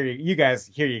 whatever. Here you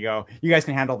go. You guys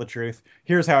can handle the truth.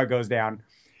 Here's how it goes down.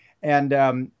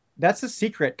 And that's a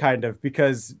secret, kind of,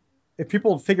 because if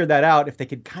people figured that out, if they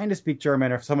could kind of speak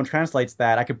German, or if someone translates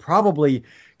that, I could probably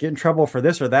get in trouble for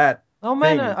this or that. Oh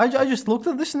man, I just looked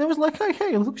at this and it was like,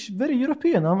 hey, it looks very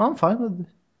European. I'm fine with it.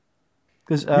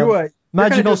 Because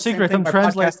magical secret I'm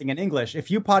podcasting in English.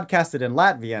 If you podcasted in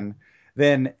Latvian,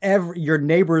 then your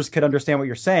neighbors could understand what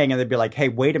you're saying, and they'd be like, "Hey,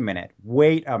 wait a minute,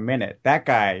 that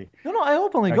guy." No, I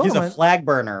openly go. He's a flag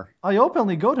burner. I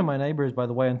openly go to my neighbors, by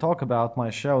the way, and talk about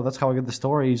my show. That's how I get the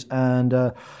stories. And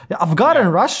I've gotten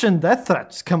Russian death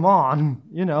threats. Come on,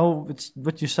 it's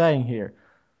what you're saying here.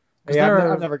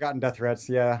 Yeah, I've never gotten death threats.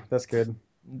 Yeah, that's good.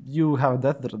 You have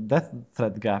a death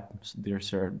threat gap, dear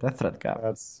sir. Death threat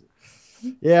gap.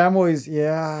 Yeah, I'm always,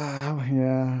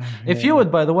 yeah. If you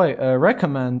would, by the way,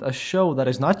 recommend a show that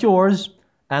is not yours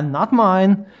and not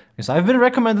mine, because I've been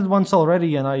recommended once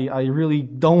already, and I really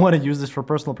don't want to use this for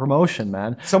personal promotion,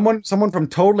 man. Someone from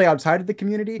totally outside of the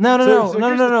community?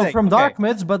 No, from Dark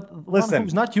Myths, but listen, one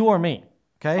who's not you or me.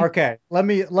 Okay. Let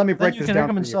me break this down. You can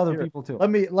recommend to other people too.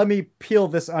 Let me peel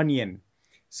this onion.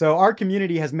 So our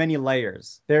community has many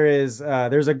layers. There's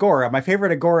Agora. My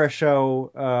favorite Agora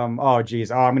show. I'm gonna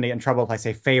get in trouble if I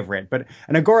say favorite, but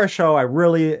an Agora show I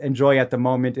really enjoy at the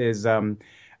moment is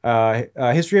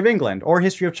History of England or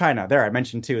History of China. There, I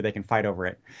mentioned two. They can fight over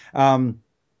it.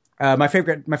 My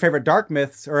favorite Dark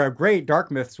Myths, or a great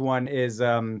Dark Myths one is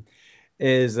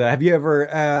have you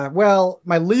ever?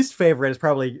 My least favorite is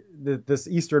probably this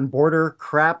Eastern Border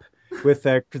crap with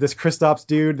this Kristaps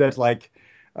dude that's like.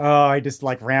 He just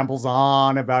rambles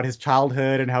on about his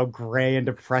childhood and how gray and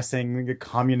depressing the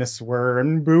communists were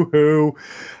and boo-hoo.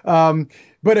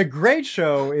 But a great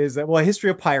show is, History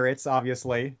of Pirates,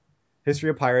 obviously.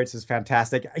 History of Pirates is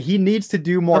fantastic. He needs to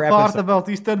do more episodes. The part about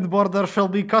Eastern Border shall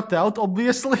be cut out,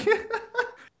 obviously.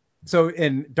 So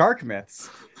in Dark Myths,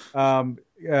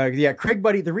 Craig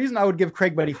Buddy, the reason I would give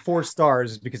Craig Buddy 4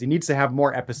 stars is because he needs to have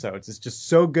more episodes. It's just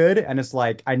so good, and it's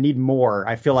like, I need more.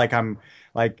 I feel like I'm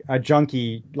like a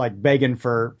junkie, begging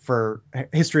for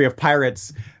History of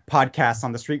Pirates podcasts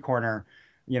on the street corner.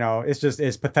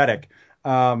 It's pathetic.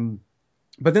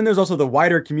 But then there's also the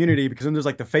wider community, because then there's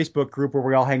the Facebook group where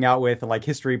we all hang out with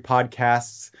history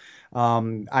podcasts.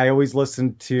 I always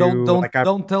listen to.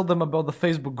 Don't tell them about the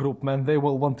Facebook group, man. They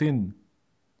will want in.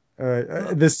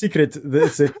 The secret.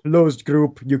 It's a closed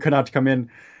group. You cannot come in.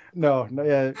 No,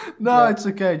 it's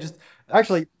okay. Just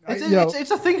actually,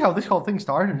 It's a thing how this whole thing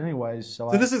started, anyways.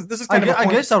 So this is kind of I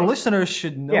guess our listeners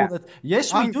should know that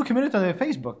yes, we do communicate on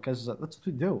Facebook because that's what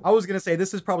we do. I was gonna say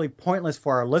this is probably pointless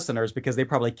for our listeners because they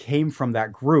probably came from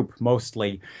that group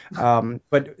mostly.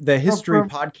 But the History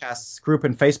Podcasts group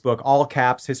in Facebook, all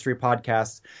caps History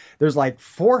Podcasts. There's like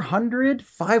 400,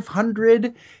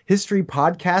 500 history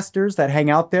podcasters that hang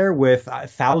out there with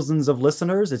thousands of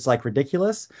listeners. It's like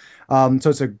ridiculous. So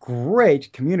it's a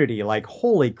great community. Like,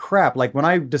 holy crap! Like when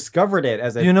I discovered it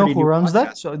as a, do you know who runs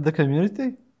that? So the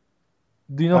community?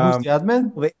 Do you know who's the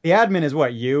admin? Well, the admin is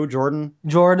what, you, Jordan?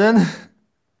 Jordan.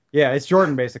 Yeah, it's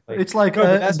Jordan basically. It's like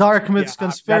a Dark Myths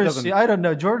conspiracy. I don't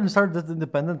know. Jordan started it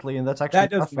independently, and that's actually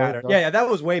that doesn't matter. Yeah, that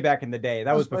was way back in the day.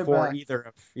 That was before either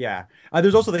of. Yeah,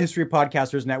 there's also the History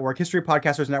Podcasters Network,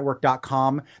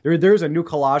 historypodcastersnetwork.com. There's a new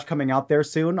collage coming out there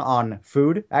soon on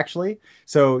food, actually.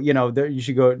 So you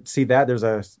should go see that. There's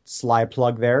a sly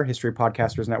plug there,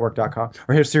 historypodcastersnetwork.com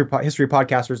or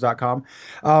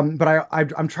historypodcasters.com. But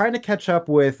I'm trying to catch up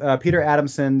with Peter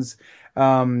Adamson's.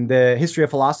 The History of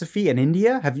Philosophy in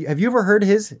India. Have you ever heard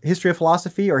his History of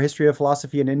Philosophy or History of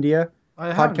Philosophy in India?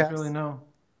 I haven't really, no.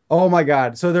 Oh my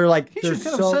God! So they're like he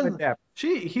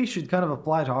should kind of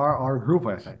apply to our group,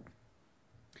 I think.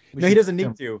 No, he doesn't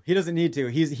need to. He doesn't need to.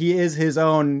 He is his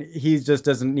own. He just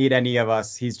doesn't need any of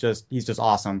us. He's just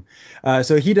awesome.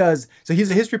 So he's a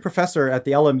history professor at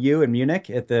the LMU in Munich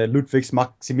at the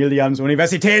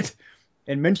Ludwig-Maximilians-Universität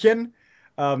in München.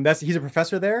 He's a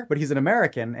professor there, but he's an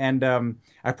American, and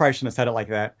I probably shouldn't have said it like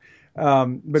that.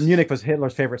 But Munich was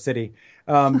Hitler's favorite city.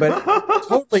 But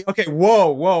totally okay.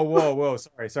 Whoa.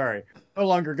 Sorry. No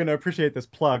longer gonna appreciate this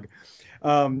plug.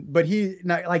 But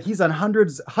he's on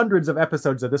hundreds of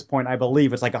episodes at this point, I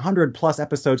believe. It's like 100+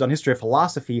 episodes on history of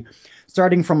philosophy,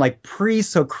 starting from like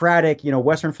pre-Socratic,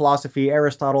 Western philosophy,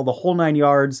 Aristotle, the whole 9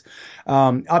 yards,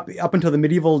 up until the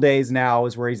medieval days. Now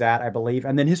is where he's at, I believe,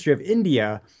 and then history of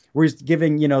India, where he's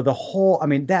giving, the whole. I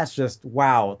mean, that's just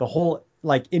wow. The whole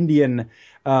like Indian,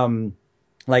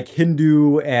 like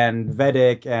Hindu and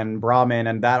Vedic and Brahmin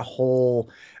and that whole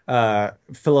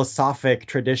philosophic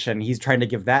tradition. He's trying to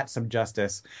give that some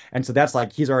justice. And so that's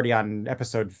like, he's already on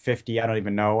episode 50. I don't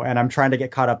even know. And I'm trying to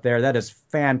get caught up there. That is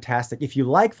fantastic. If you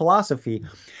like philosophy,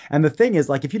 and the thing is,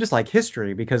 like, if you just like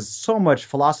history, because so much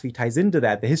philosophy ties into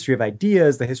that, the history of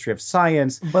ideas, the history of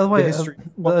science. By the way, as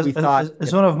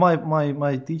one of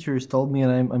my teachers told me,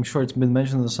 and I'm sure it's been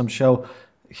mentioned in some show,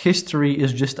 history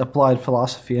is just applied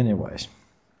philosophy anyways.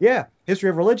 Yeah,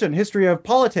 history of religion, history of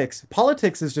politics.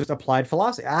 Politics is just applied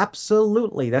philosophy.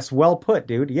 Absolutely. That's well put,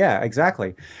 dude. Yeah,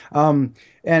 exactly. And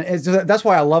that's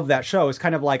why I love that show. It's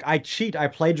kind of like I cheat, I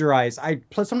plagiarize.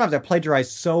 Sometimes I plagiarize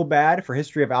so bad for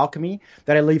History of Alchemy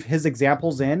that I leave his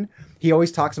examples in. He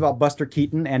always talks about Buster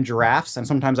Keaton and giraffes, and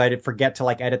sometimes I forget to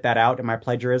like edit that out in my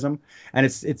plagiarism. And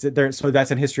it's there, so that's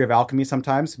in History of Alchemy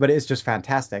sometimes, but it's just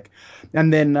fantastic.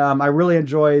 And then I really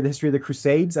enjoy the history of the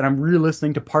Crusades, and I'm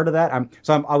re-listening to part of that. I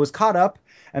was caught up,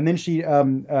 and then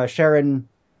Sharon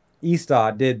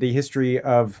Eastad did the history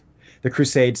of the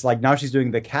Crusades. Like now she's doing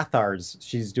the Cathars.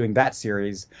 She's doing that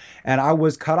series. And I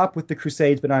was caught up with the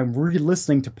Crusades, but I'm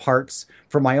re-listening to parts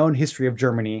from my own history of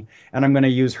Germany. And I'm going to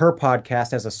use her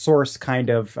podcast as a source kind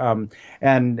of. And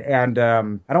I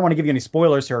don't want to give you any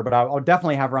spoilers here, but I'll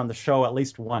definitely have her on the show at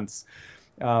least once.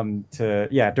 When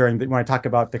I talk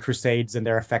about the Crusades and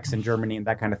their effects in Germany and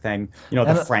that kind of thing,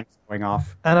 the French going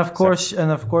off. And of course,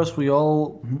 we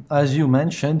all, as you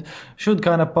mentioned, should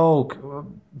kind of poke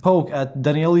at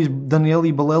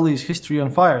Daniele Bolelli's History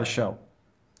on Fire show.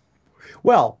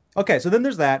 Well, okay, so then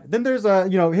there's that. Then there's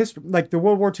history, like the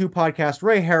World War II podcast.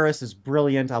 Ray Harris is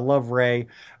brilliant. I love Ray.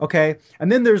 Okay,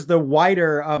 and then there's the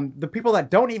wider, the people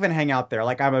that don't even hang out there.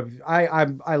 Like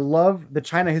I love the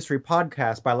China History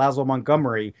podcast by Laszlo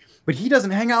Montgomery, but he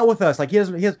doesn't hang out with us. Like he's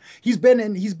been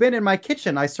in my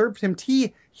kitchen. I served him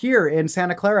tea here in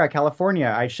Santa Clara,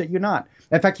 California. I shit you not.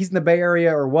 In fact, he's in the Bay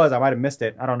Area, or was. I might have missed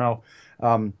it. I don't know.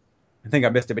 I think I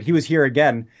missed it, but he was here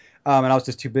again, and I was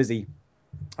just too busy.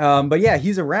 But yeah,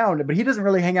 he's around, but he doesn't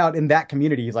really hang out in that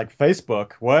community. He's like,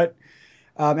 Facebook, what?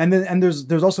 And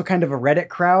there's also kind of a Reddit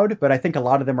crowd, but I think a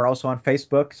lot of them are also on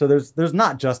Facebook. So there's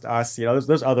not just us,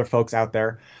 there's other folks out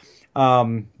there.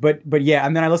 But yeah,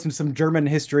 and then I listened to some German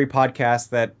history podcasts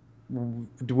that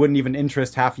wouldn't even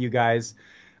interest half of you guys.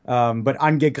 But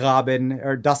Angegraben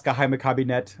or Das Geheime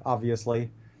Kabinett,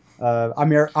 obviously.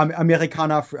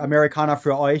 Americana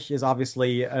für euch is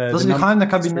obviously Das Geheime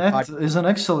Kabinett is an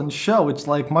excellent show. It's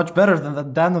like much better than the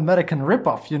damn American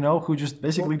ripoff, who just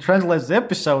basically translates the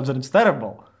episodes, and it's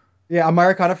terrible. Yeah,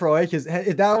 Americana for Euch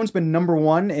that one's been number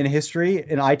one in history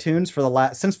in iTunes for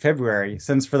the since February,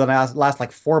 since for the last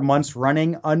like 4 months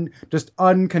running, just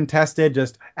uncontested,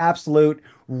 just absolute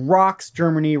rocks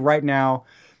Germany right now,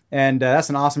 and that's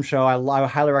an awesome show. I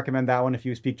highly recommend that one if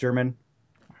you speak German.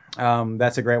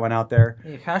 That's a great one out there.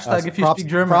 Hey, hashtag if you props, speak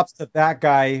German. Props to that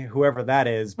guy, whoever that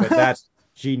is, but that's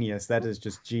genius. That is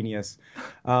just genius.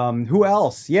 Who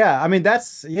else? Yeah, I mean I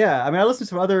listen to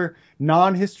some other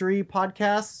non-history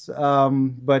podcasts,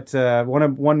 but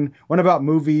one about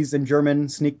movies in German,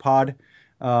 Sneak Pod.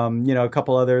 A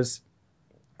couple others.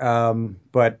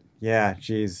 But yeah,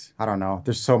 geez, I don't know.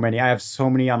 There's so many. I have so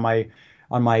many on my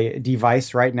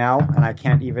device right now, and I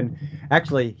can't even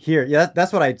actually here. Yeah,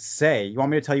 that's what I'd say. You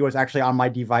want me to tell you what's actually on my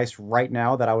device right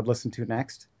now that I would listen to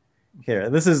next? Here,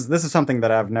 this is something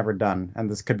that I've never done,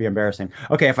 and this could be embarrassing.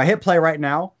 Okay, if I hit play right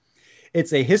now,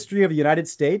 it's A History of the United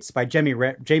States by Jamie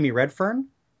Redfern.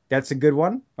 That's a good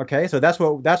one. Okay, so that's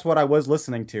what I was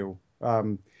listening to.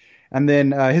 And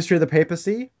then History of the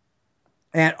Papacy,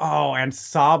 and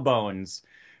Sawbones,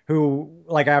 who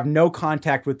I have no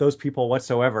contact with those people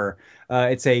whatsoever.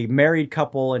 It's a married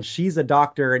couple, and she's a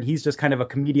doctor, and he's just kind of a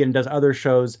comedian, does other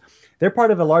shows. They're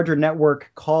part of a larger network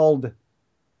called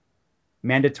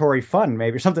Mandatory Fun,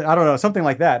 maybe, or something. I don't know, something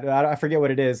like that. I forget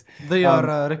what it is. They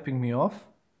are ripping me off.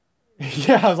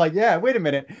 Yeah, I was like, yeah, wait a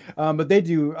minute. But they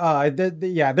do.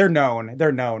 They're known.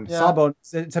 They're known. Yeah. Sawbones.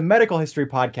 It's a medical history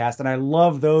podcast, and I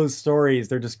love those stories.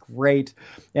 They're just great.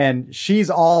 And she's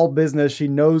all business. She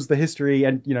knows the history,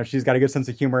 and she's got a good sense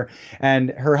of humor. And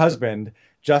her husband,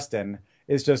 Justin,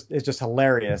 is just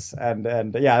hilarious.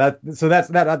 And yeah,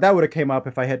 that would have came up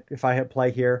if I hit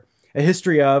play here. A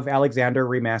History of Alexander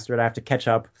Remastered. I have to catch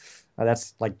up.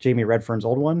 That's like Jamie Redfern's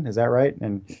old one. Is that right?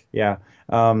 And yeah.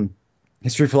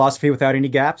 History of Philosophy Without Any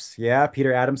Gaps. Yeah,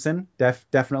 Peter Adamson.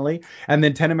 Definitely. And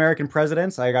then 10 American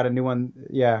Presidents. I got a new one.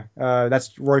 Yeah,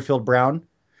 that's Royfield Brown.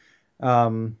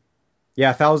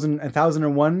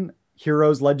 1001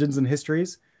 Heroes, Legends, and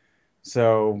Histories.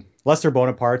 So Lester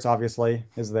Bonaparte's obviously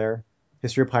is there.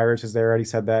 History of Pirates is there. I already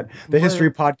said that. The History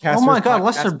Podcasters. Oh my God,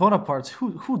 Lester Bonaparte.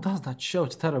 Who does that show?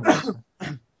 It's terrible.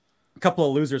 A couple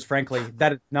of losers, frankly.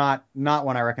 That is not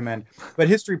one I recommend. But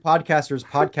History Podcasters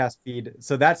podcast feed.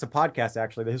 So that's a podcast,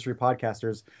 actually. The History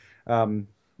Podcasters. World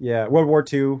War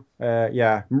II.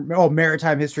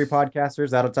 Maritime History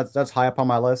Podcasters. That's high up on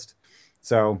my list.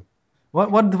 So,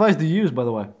 what device do you use, by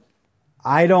the way?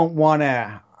 I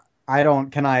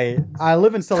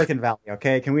live in Silicon Valley.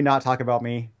 Okay, can we not talk about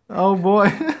me? Oh boy.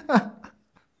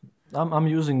 I'm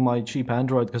using my cheap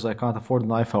Android because I can't afford an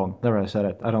iPhone. There, I said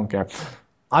it. I don't care.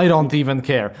 I don't even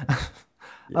care.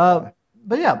 But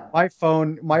yeah, my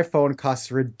phone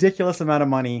costs a ridiculous amount of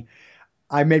money.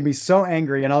 I made me so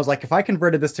angry, and I was like, if I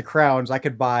converted this to crowns, I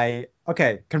could buy.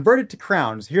 Okay, convert it to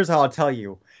crowns. Here's how I'll tell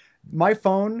you. My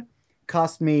phone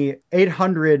cost me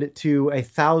 800 to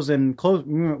 1,000,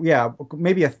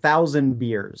 maybe 1,000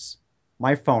 beers.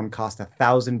 My phone cost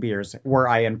 1,000 beers. Were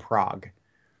I in Prague?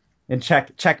 And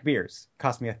Czech beers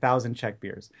cost me 1,000 Czech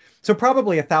beers. So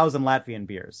probably 1,000 Latvian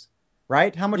beers.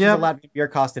 Right? How much does a Latvian beer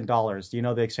cost in dollars? Do you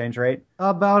know the exchange rate?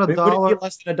 About $1. Would it be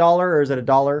less than $1, or is it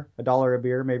 $1? $1 a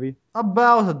beer, maybe?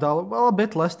 About $1. Well, a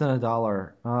bit less than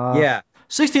 $1. Yeah.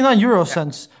 69 euro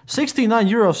cents. 69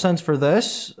 euro cents for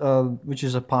this, which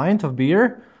is a pint of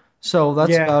beer. So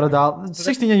that's about $1.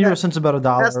 69 euro cents about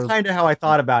 $1. That's kind of how I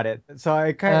thought about it. So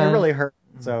it really hurt.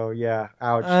 So yeah,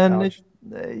 ouch. And ouch.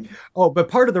 But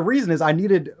part of the reason is I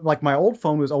needed, my old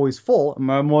phone was always full.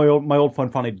 My old phone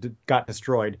finally got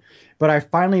destroyed. But I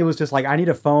finally was just like, I need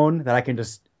a phone that I can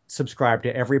just subscribe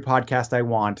to every podcast I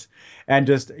want and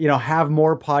just, have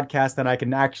more podcasts that I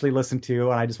can actually listen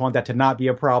to. And I just want that to not be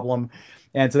a problem.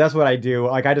 And so that's what I do.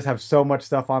 I just have so much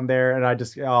stuff on there, and I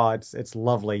just, it's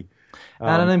lovely.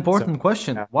 And an important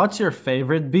question. Yeah. What's your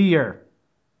favorite beer?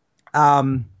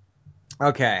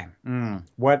 Okay.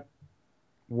 What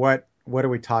are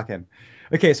we talking?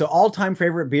 Okay, so all-time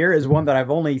favorite beer is one that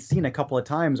I've only seen a couple of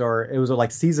times, or it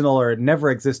was seasonal, or it never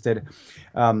existed.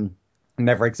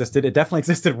 Never existed. It definitely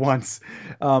existed once,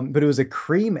 but it was a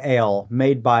cream ale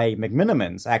made by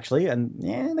McMenamins, actually, and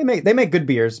they make good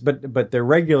beers, but their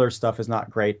regular stuff is not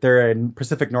great. They're in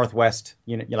Pacific Northwest,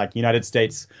 United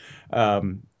States.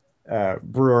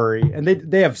 Brewery, and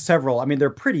they have several. I mean, they're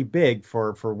pretty big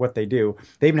for what they do.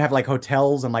 They even have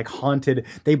hotels and haunted.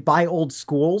 They buy old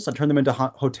schools and turn them into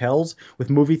hotels with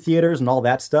movie theaters and all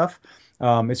that stuff.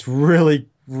 It's really,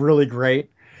 really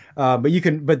great. But you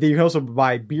can also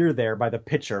buy beer there by the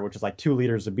pitcher, which is 2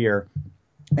 liters of beer.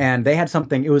 And they had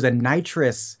something. It was a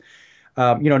nitrous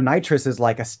Nitrous is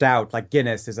like a stout, like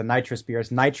Guinness is a nitrous beer.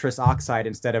 It's nitrous oxide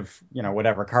instead of,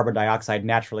 whatever, carbon dioxide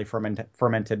naturally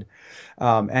fermented.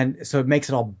 And so it makes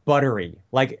it all buttery.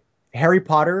 Like Harry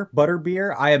Potter butter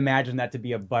beer, I imagine that to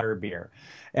be a butter beer.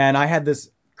 And I had this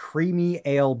creamy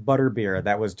ale butter beer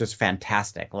that was just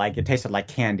fantastic. Like it tasted like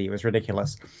candy. It was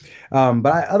ridiculous.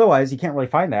 Otherwise, you can't really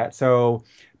find that. So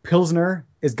Pilsner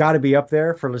has got to be up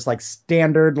there for just like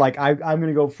standard. Like I'm going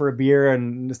to go for a beer,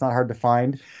 and it's not hard to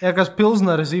find. Yeah, because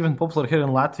Pilsner is even popular here in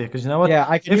Latvia. Because you know what?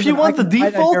 Yeah, if you want the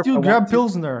default, you grab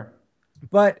Pilsner.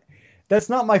 But that's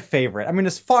not my favorite. I mean,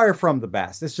 it's far from the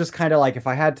best. It's just kind of like if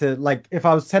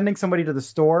I was sending somebody to the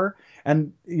store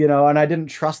and I didn't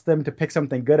trust them to pick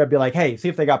something good, I'd be like, hey, see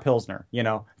if they got Pilsner,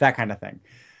 that kind of thing.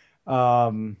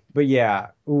 But yeah,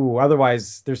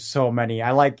 otherwise there's so many.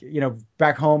 I like,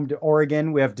 back home to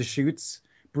Oregon, we have Deschutes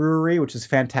Brewery, which is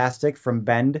fantastic from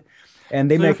Bend.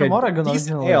 And they make a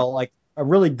decent ale. Like a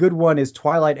really good one is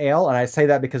Twilight Ale. And I say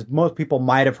that because most people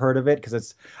might have heard of it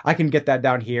because I can get that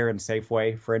down here in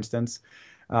Safeway, for instance.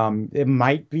 It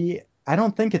might be, I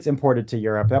don't think it's imported to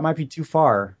Europe. That might be too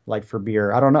far, like for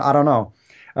beer. I don't know.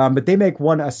 But they make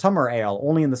a summer ale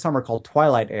only in the summer called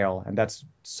Twilight Ale, and that's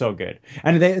so good.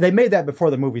 And they made that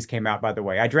before the movies came out, by the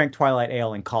way. I drank Twilight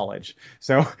Ale in college,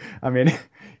 so I mean,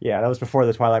 yeah, that was before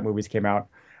the Twilight movies came out.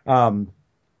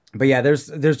 But yeah, there's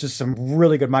just some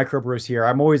really good microbrews here.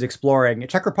 I'm always exploring.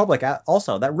 Czech Republic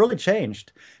also, that really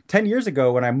changed. 10 years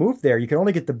ago when I moved there, you could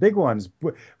only get the big ones.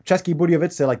 Český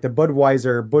Budějovice, like the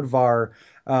Budweiser, Budvar,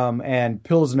 and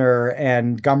Pilsner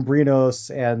and Gambrinos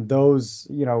and those,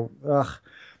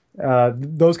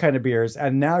 those kind of beers.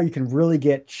 And now you can really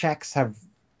get Czechs have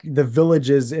the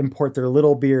villages import their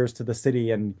little beers to the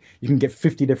city, and you can get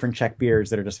 50 different Czech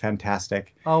beers that are just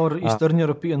fantastic. Our Eastern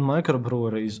European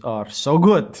microbreweries are so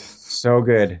good. So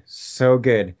good. So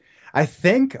good. I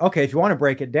think, okay, if you want to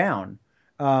break it down,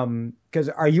 because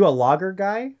are you a lager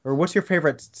guy, or what's your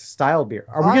favorite style beer?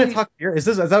 Are we going to talk beer? Is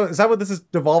that what this is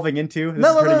devolving into?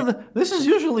 No. This is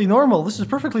usually normal. This is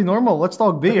perfectly normal. Let's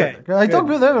talk beer. Okay, I talk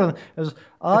beer with everyone.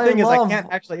 I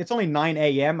can't actually. It's only 9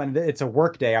 a.m. and it's a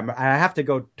work day. I have to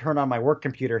go turn on my work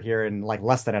computer here in like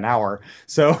less than an hour.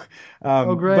 So,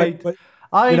 great. But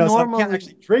so I can't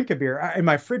actually drink a beer. In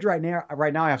my fridge right now,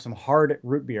 I have some hard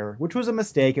root beer, which was a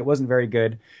mistake. It wasn't very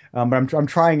good, but I'm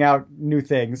trying out new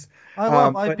things. I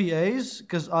love IPAs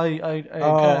because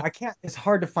I can't. It's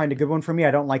hard to find a good one for me.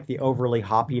 I don't like the overly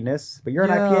hoppiness. But you're an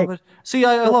IPA. But,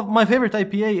 I love my favorite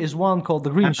IPA is one called the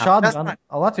Green Shotgun,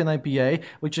 a Latvian IPA,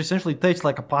 which essentially tastes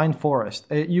like a pine forest.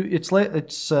 Oh yeah, you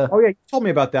told me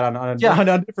about that on a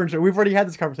different show. We've already had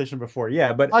this conversation before.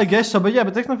 Yeah, but I guess so. But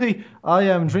technically, I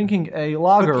am drinking a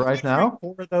lager right now.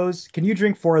 Can you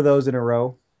drink 4 of those in a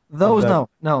row? No.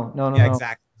 Yeah,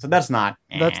 exactly. So that's not.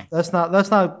 That's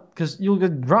not because you'll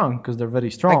get drunk because they're very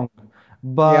strong.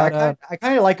 But I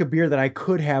kind of like a beer that I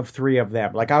could have 3 of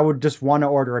them. Like I would just want to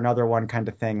order another one, kind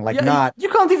of thing. Like you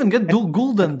can't even get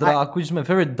Gulden Drak, which is my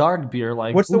favorite dark beer.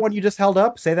 Like what's the one you just held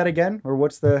up? Say that again, or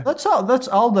what's the? That's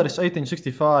Aldaris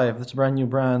 1865. That's a brand new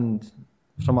brand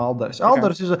from Aldaris. Okay.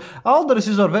 Aldaris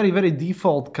is a very very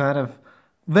default kind of.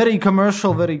 Very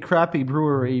commercial, very crappy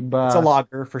brewery, but it's a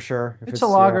lager for sure. It's a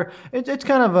lager. It's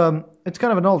kind of an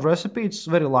old recipe. It's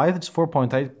very light. It's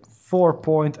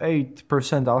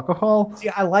 4.8% alcohol. See,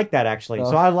 I like that actually.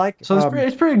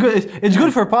 It's pretty good. It's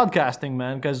good for podcasting,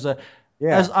 man. Because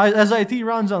as IT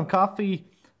runs on coffee,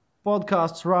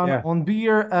 podcasts run on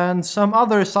beer and some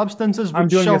other substances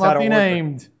which shall not be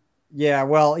named. Yeah,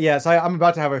 well, yes, I'm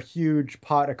about to have a huge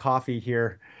pot of coffee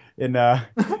here. In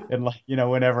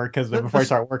whenever, because before I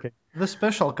start working. The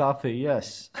special coffee,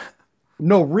 yes.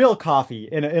 No, real coffee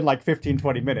in like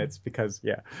 15-20 minutes because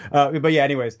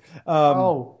anyways.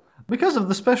 Because of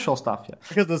the special stuff, yeah.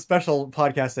 Because of the special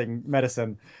podcasting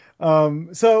medicine.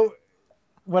 So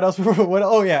what else?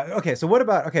 Okay. So what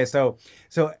about? Okay. So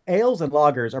ales and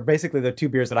lagers are basically the 2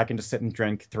 beers that I can just sit and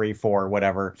drink 3, 4,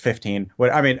 whatever, 15.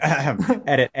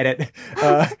 Edit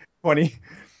 20.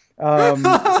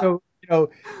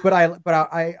 But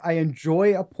I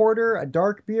enjoy a porter, a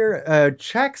dark beer.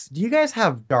 Czechs, do you guys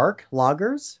have dark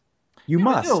lagers? You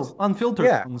must. Do.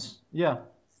 Unfiltered ones. Yeah.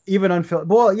 Even unfiltered.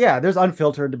 Well, yeah, there's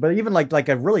unfiltered, but even like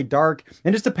a really dark.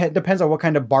 And just depends on what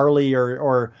kind of barley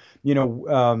or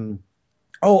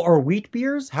wheat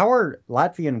beers. How are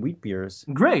Latvian wheat beers?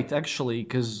 Great, actually,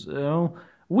 because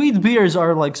wheat beers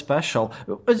are like special.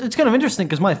 It's kind of interesting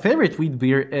because my favorite wheat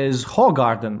beer is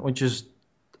Hogarden, which is.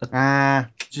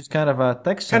 Just kind of a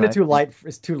texture. Kind of too light.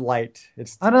 It's too light.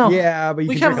 I don't know. Yeah, but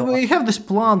we have this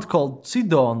plant called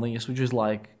Sidonius, which is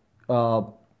like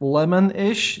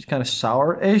lemon-ish, kind of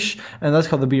sour-ish, and that's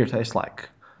how the beer tastes like.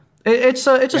 It's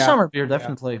a Yeah. summer beer, Yeah.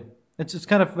 definitely. It's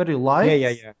kind of very Yeah, light. yeah,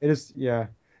 yeah. It is, yeah.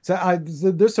 So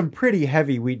there's some pretty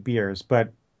heavy wheat beers,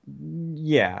 but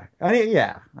yeah, I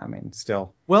mean,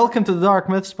 still. Welcome to the Dark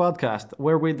Myths podcast,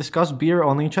 where we discuss beer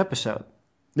on each episode.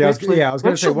 Yeah, I was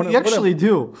gonna say We actually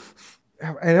do.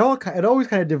 it always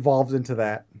kind of devolves into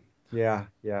that. Yeah,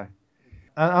 yeah.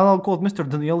 And I'll quote Mr.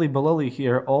 Daniele Bellelli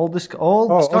here. All Oh,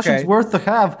 discussions okay. worth to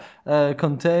have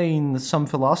contain some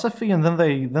philosophy, and then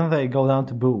they go down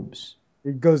to boobs.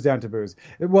 It goes down to booze.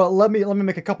 Well, let me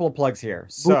make a couple of plugs here.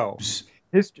 So, Boobs.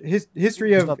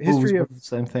 history It's of not history booze, of but the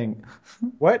same thing.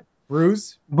 what?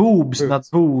 Brews? Boobs, Boobs. not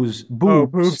booze. Oh,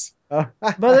 Boobs. boobs.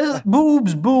 But it's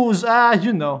boobs, booze.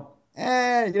 You know.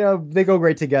 They go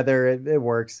great together. It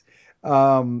works.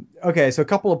 Okay, so a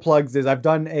couple of plugs is I've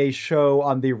done a show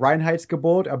on the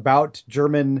Reinheitsgebot about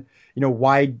German,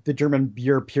 why the German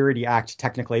Beer Purity Act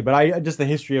technically, but just the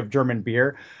history of German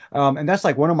beer. And that's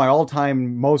like one of my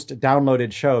all-time most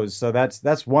downloaded shows. So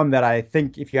that's one that I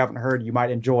think if you haven't heard, you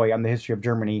might enjoy on the history of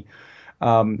Germany.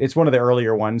 It's one of the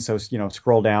earlier ones, so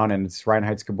scroll down and it's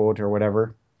Reinheitsgebot or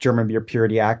whatever, German Beer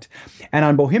Purity Act. And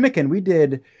on Bohemican, we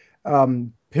did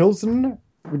Pilsen,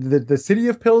 the city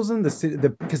of Pilsen,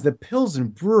 because the Pilsen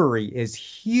brewery is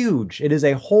huge. It is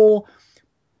a whole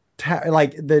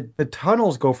like the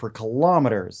tunnels go for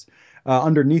kilometers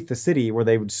underneath the city where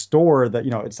they would store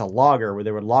it's a lager where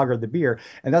they would lager the beer,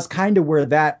 and that's kind of where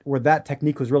that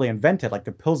technique was really invented, like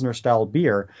the Pilsner style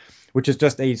beer, which is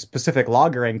just a specific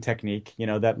lagering technique.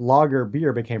 That lager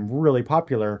beer became really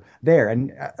popular there,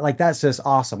 and like that's just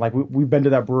awesome. Like we've been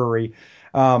to that brewery.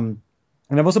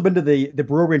 And I've also been to the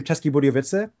brewery in České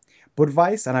Budějovice,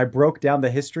 Budweiss, and I broke down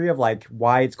the history of like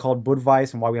why it's called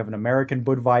Budweiss and why we have an American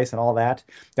Budweiss and all that.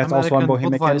 That's also on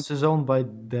Bohemian. Budweiss is owned by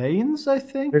Danes, I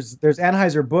think. There's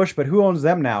Anheuser-Busch, but who owns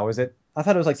them now? I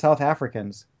thought it was like South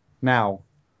Africans now.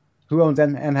 Who owns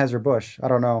Anheuser-Busch? I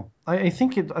don't know. I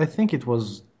think it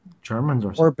was Germans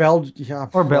or something. Or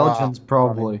Belgians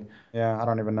probably. I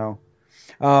don't even know.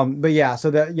 But yeah,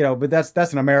 so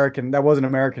that's an American. That was an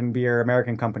American beer,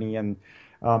 American company, and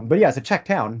but yeah, it's a Czech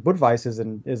town. Budweiss is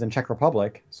in Czech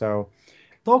Republic. So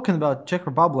talking about Czech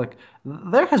Republic,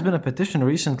 there has been a petition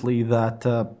recently that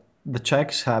the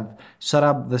Czechs have set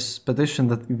up this petition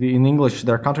that in English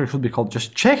their country should be called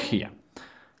just Czechia.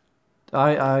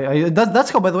 That's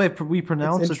how, by the way, we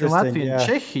pronounce it in Latvian, yeah.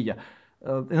 Czechia.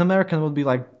 In American it would be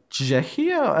like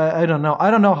Czechia. I don't know.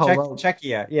 I don't know how well.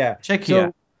 Czechia, yeah. Czechia.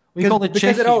 So, we call it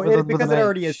Czechia because it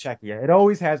already is Czechia. It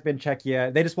always has been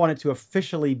Czechia. They just want it to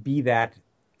officially be that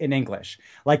in English,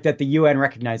 like that the UN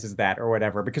recognizes that or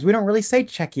whatever. Because we don't really say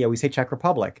Czechia, we say Czech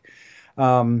Republic.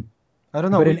 I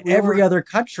don't know. But in every other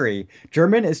country,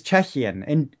 German is Czechian,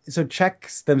 and so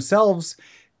Czechs themselves,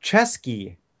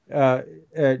 Český,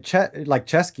 like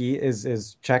Český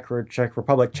is Czech or Czech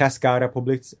Republic, Česká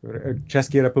republice,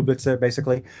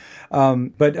 basically.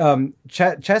 But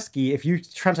Český, if you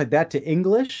translate that to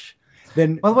English,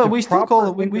 then well, we still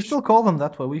call them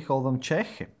that way. We call them Czech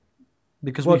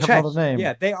because we have another name.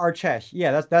 Yeah, they are Czech.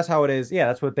 Yeah, that's how it is. Yeah,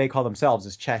 that's what they call themselves,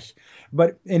 is Czech.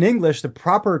 But in English, the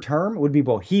proper term would be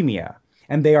Bohemia,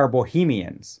 and they are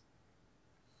Bohemians.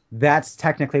 That's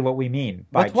technically what we mean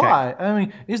by But why? I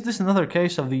mean, is this another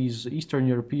case of these Eastern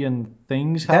European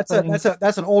things happening?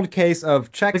 That's an old case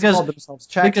of Czechs called themselves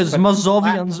Czechs. Because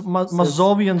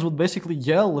Mazovians would basically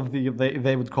yell if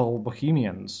they would call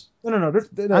Bohemians. No.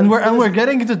 And we're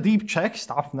getting into deep Czech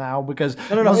stuff now because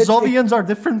Mazovians are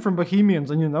different from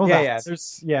Bohemians, and you know that.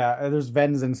 There's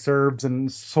Vens and Serbs and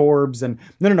Sorbs and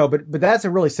no. But that's a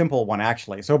really simple one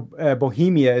actually. So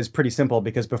Bohemia is pretty simple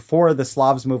because before the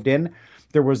Slavs moved in,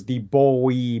 there was the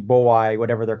Boii,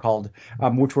 whatever they're called,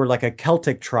 which were like a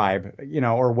Celtic tribe,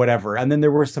 or whatever. And then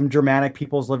there were some Germanic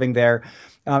peoples living there.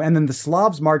 And then the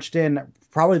Slavs marched in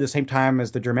probably the same time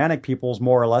as the Germanic peoples,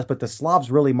 more or less. But the Slavs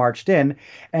really marched in.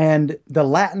 And the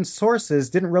Latin sources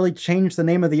didn't really change the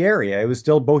name of the area. It was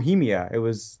still Bohemia.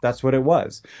 That's what it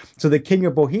was. So the king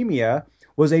of Bohemia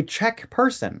was a Czech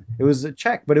person. It was a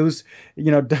Czech, but it was,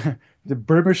 the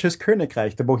Böhmisches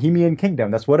Königreich, the Bohemian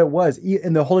Kingdom. That's what it was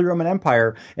in the Holy Roman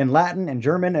Empire, in Latin and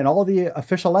German and all the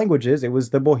official languages. It was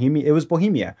Bohemia. It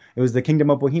was the Kingdom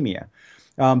of Bohemia.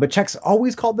 But Czechs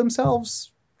always called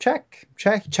themselves Czech,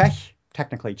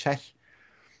 technically Czech.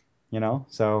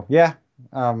 So yeah.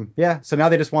 So now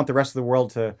they just want the rest of the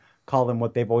world to call them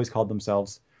what they've always called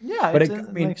themselves. Yeah, but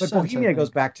Bohemia goes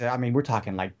back to. We're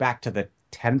talking like back to the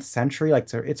 10th century. Like,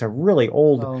 so it's a really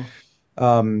old.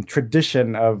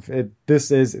 Tradition of it.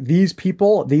 These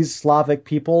people, these Slavic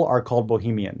people are called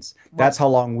Bohemians. That's how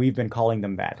long we've been calling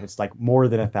them that. It's like more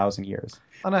than 1,000 years.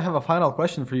 And I have a final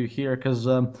question for you here because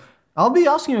I'll be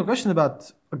asking you a question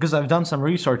about because I've done some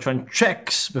research on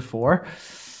Czechs before,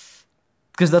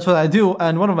 because that's what I do.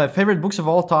 And one of my favorite books of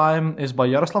all time is by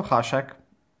Jaroslav Hašek.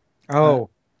 Oh.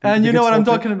 And The you know Good what I'm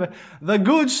Soldier? talking about. The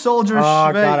Good Soldier Oh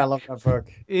Schweik. God, I love that book.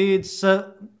 It's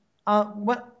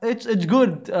it's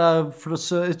good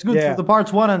it's good Yeah. for the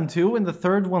parts 1 and 2. In the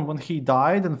third one, when he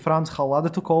died and Franz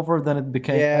Halade took over, then it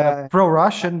became Yeah.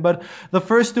 pro-Russian. But the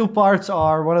first 2 parts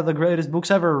are one of the greatest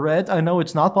books ever read. I know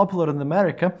it's not popular in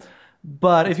America,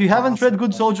 but if you haven't awesome. read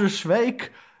Good Soldier Schweik,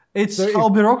 it's So how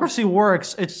if- bureaucracy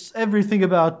works. It's everything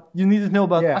about, you need to know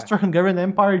about Yeah. Austro-Hungarian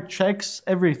Empire, Czechs,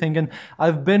 everything. And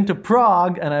I've been to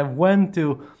Prague, and I've went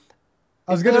to...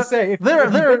 I was gonna say, if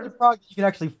you've been to Prague, you can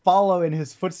actually follow in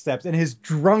his footsteps, in his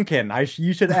drunken.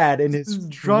 You should add in his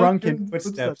drunken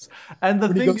footsteps. And the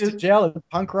When he thing goes to is, jail in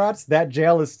Pankratz, that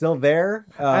jail is still there.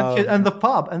 and the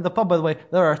pub, by the way,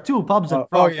 there are 2 pubs in Oh,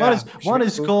 Prague. yeah. One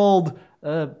is called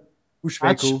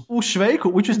Ushveku.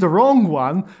 Ushveku, which is the wrong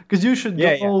one, because you should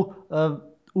Yeah, go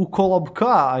U Kolobka,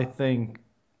 I think,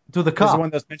 to the There's the cup. one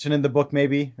that's mentioned in the book,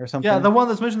 maybe, or something. Yeah, the one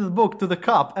that's mentioned in the book, to the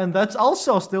cup, and that's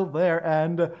also still there.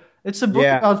 And it's a book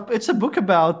Yeah.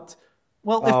 about.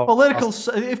 Well,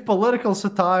 if political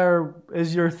satire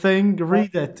is your thing,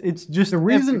 read it. It's just The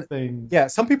reason- everything. Yeah,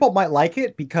 some people might like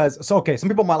it because some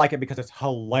people might like it because it's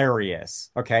hilarious,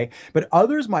 okay? But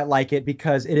others might like it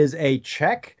because it is a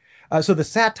Czech. So the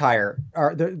satire,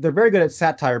 they're very good at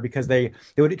satire because they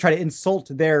would try to insult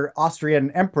their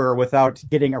Austrian emperor without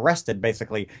getting arrested,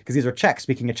 basically, because these are Czechs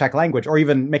speaking a Czech language, or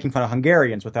even making fun of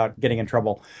Hungarians without getting in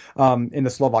trouble, in the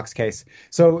Slovaks case.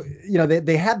 So,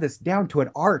 they had this down to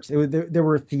an art. There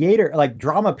were theater, like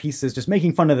drama pieces, just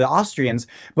making fun of the Austrians,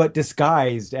 but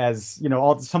disguised as,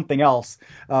 something else,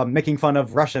 making fun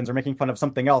of Russians or making fun of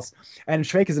something else. And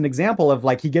Schweik is an example of,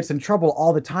 like, he gets in trouble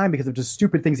all the time because of just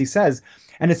stupid things he says.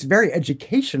 And it's very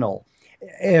educational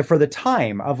for the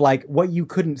time of, like, what you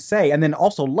couldn't say. And then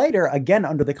also later, again,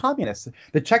 under the communists,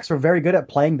 the Czechs were very good at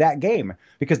playing that game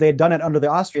because they had done it under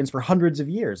the Austrians for hundreds of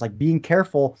years, like being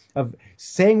careful of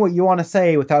saying what you want to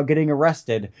say without getting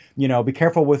arrested. Be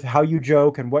careful with how you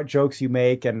joke and what jokes you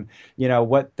make and,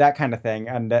 what that kind of thing.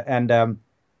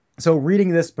 So reading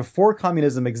this before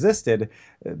communism existed,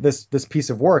 this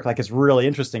piece of work, like, it's really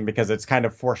interesting because it's kind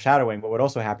of foreshadowing what would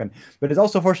also happen. But it's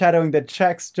also foreshadowing that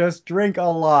Czechs just drink a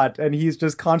lot, and he's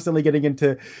just constantly getting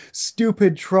into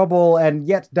stupid trouble, and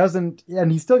yet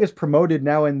and he still gets promoted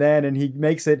now and then, and he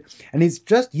makes it, and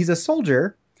he's a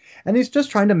soldier, and he's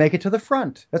just trying to make it to the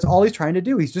front. That's all he's trying to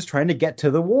do. He's just trying to get to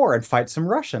the war and fight some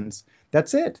Russians.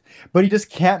 That's it. But he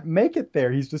just can't make it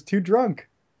there. He's just too drunk.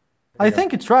 I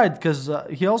think it's right because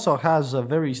he also has a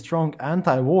very strong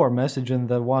anti-war message in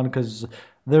the one, because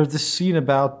there's this scene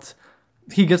about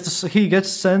he gets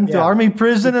sent to army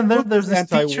prison, and then there's this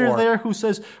teacher anti-war. there who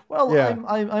says, "Well, Yeah.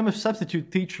 I'm a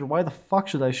substitute teacher. Why the fuck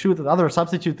should I shoot at other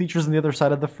substitute teachers on the other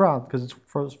side of the front? Because it's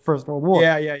First World War."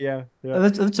 Yeah. And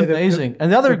that's amazing.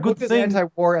 And the other good book is thing,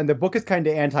 anti-war, and the book is kind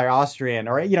of anti-Austrian,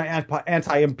 or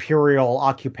anti-imperial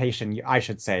occupation, I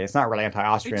should say. It's not really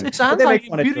anti-Austrian. it's but they make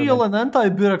fun of anti-imperial Germans. and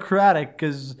anti-bureaucratic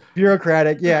because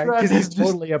Bureaucratic, yeah, because Bureaucratic he's is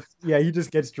just- totally he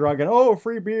just gets drunk and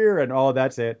free beer and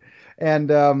that's it.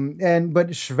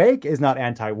 But Schweik is not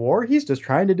anti-war. He's just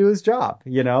trying to do his job,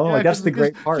 like that's the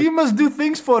great part. He must do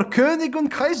things for König und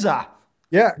Kaiser.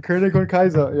 Yeah, König und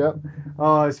Kaiser. Yep.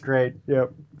 Oh, it's great.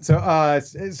 Yep. So I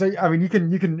mean, you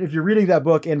can if you're reading that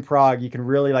book in Prague, you can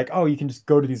really you can just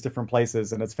go to these different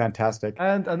places, and it's fantastic.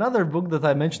 And another book that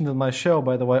I mentioned in my show,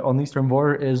 by the way, on Eastern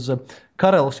Border is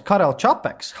Karel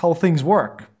Čapek's How Things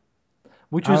Work,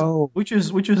 which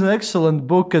is an excellent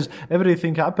book because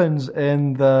everything happens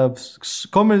in the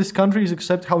communist countries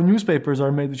except how newspapers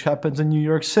are made, which happens in New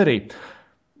York City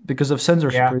because of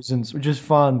censorship reasons, which is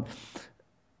fun.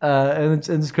 And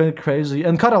it's kind of crazy.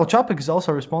 And Karel Čapek is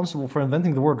also responsible for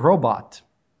inventing the word robot.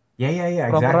 Yeah,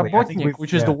 exactly. Robotnik,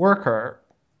 which is the worker.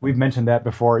 We've mentioned that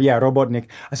before. Yeah, Robotnik.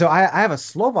 So I have a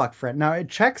Slovak friend. Now,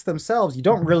 Czechs themselves, you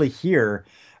don't really hear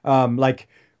like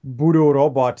Budu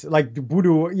robot, like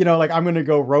Budu, like I'm going to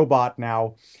go robot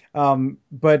now.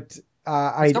 But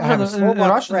I have a Slovak in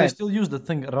Russian, friend. they still use the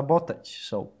thing rabotać.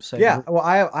 So say Yeah, well,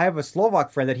 I have a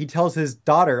Slovak friend that he tells his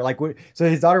daughter, so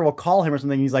his daughter will call him or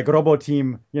something. He's like,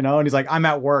 Roboteam, and he's like, I'm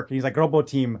at work. And he's like,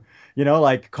 Roboteam,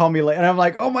 like, call me later. And I'm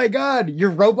like, oh my God,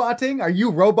 you're roboting? Are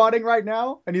you roboting right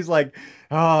now? And he's like,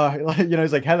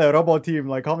 he's like, hello, Roboteam,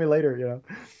 like, call me later,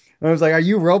 And I was like, are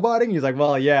you roboting? He's like,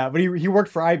 well, yeah. But he worked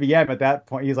for IBM at that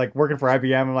point. He's like working for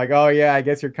IBM. I'm like, oh, yeah, I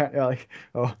guess you're kind of like,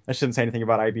 I shouldn't say anything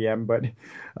about IBM. But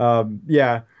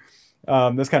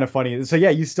that's kind of funny. So,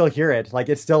 yeah, you still hear it. Like,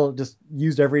 it's still just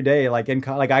used every day. Like,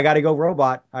 I got to go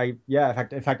robot. In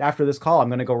fact, after this call, I'm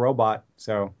going to go robot.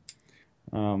 So,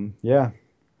 Yeah.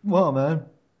 Well, man.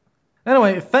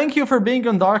 Anyway, thank you for being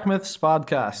on Dark Myths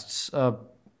podcasts.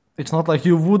 It's not like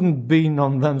you wouldn't be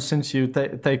on them since you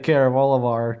take care of all of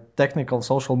our technical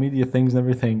social media things and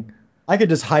everything. I could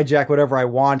just hijack whatever I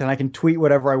want, and I can tweet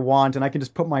whatever I want, and I can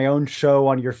just put my own show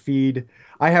on your feed.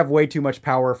 I have way too much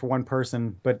power for one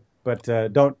person, but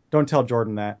don't tell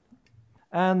Jordan that.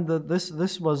 And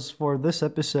this was for this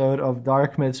episode of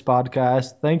Dark Myths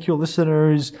podcast. Thank you,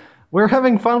 listeners. We're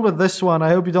having fun with this one. I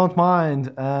hope you don't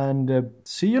mind. And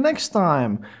see you next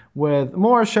time with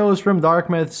more shows from Dark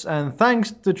Myths. And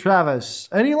thanks to Travis.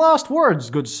 Any last words,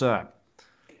 good sir?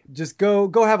 Just go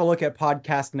have a look at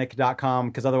podcastnick.com,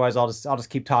 because otherwise I'll just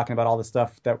keep talking about all the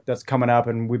stuff that's coming up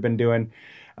and we've been doing.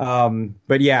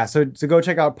 But yeah, so go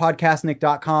check out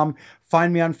podcastnick.com.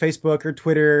 Find me on Facebook or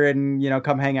Twitter, and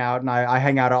come hang out. And I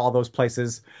hang out at all those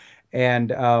places.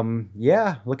 And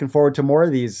yeah, looking forward to more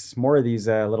of these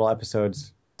little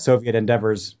episodes, Soviet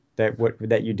endeavors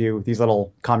that you do. These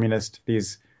little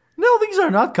No, these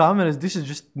are not communist. This is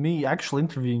just me actually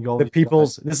interviewing all the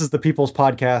people's. This is the people's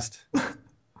podcast.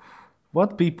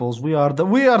 What peoples? We are the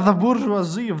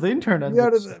bourgeoisie of the internet. We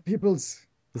are the people's.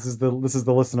 This is the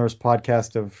listeners'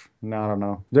 podcast of. No, I don't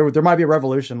know. There might be a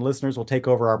revolution. Listeners will take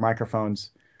over our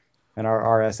microphones and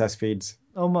our RSS feeds.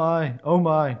 Oh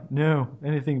my. No,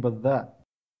 anything but that.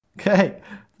 Okay.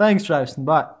 Thanks, Travis.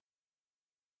 Bye.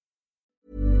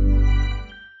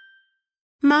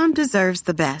 Mom deserves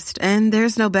the best, and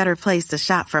there's no better place to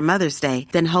shop for Mother's Day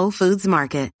than Whole Foods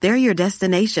Market. They're your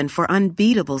destination for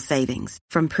unbeatable savings,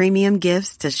 from premium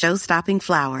gifts to show-stopping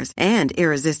flowers and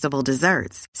irresistible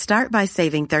desserts. Start by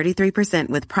saving 33%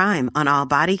 with Prime on all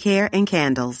body care and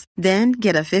candles. Then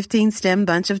get a 15-stem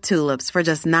bunch of tulips for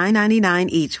just $9.99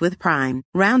 each with Prime.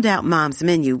 Round out Mom's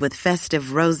menu with festive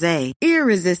rosé,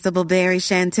 irresistible berry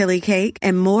chantilly cake,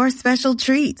 and more special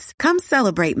treats. Come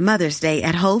celebrate Mother's Day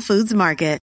at Whole Foods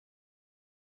Market.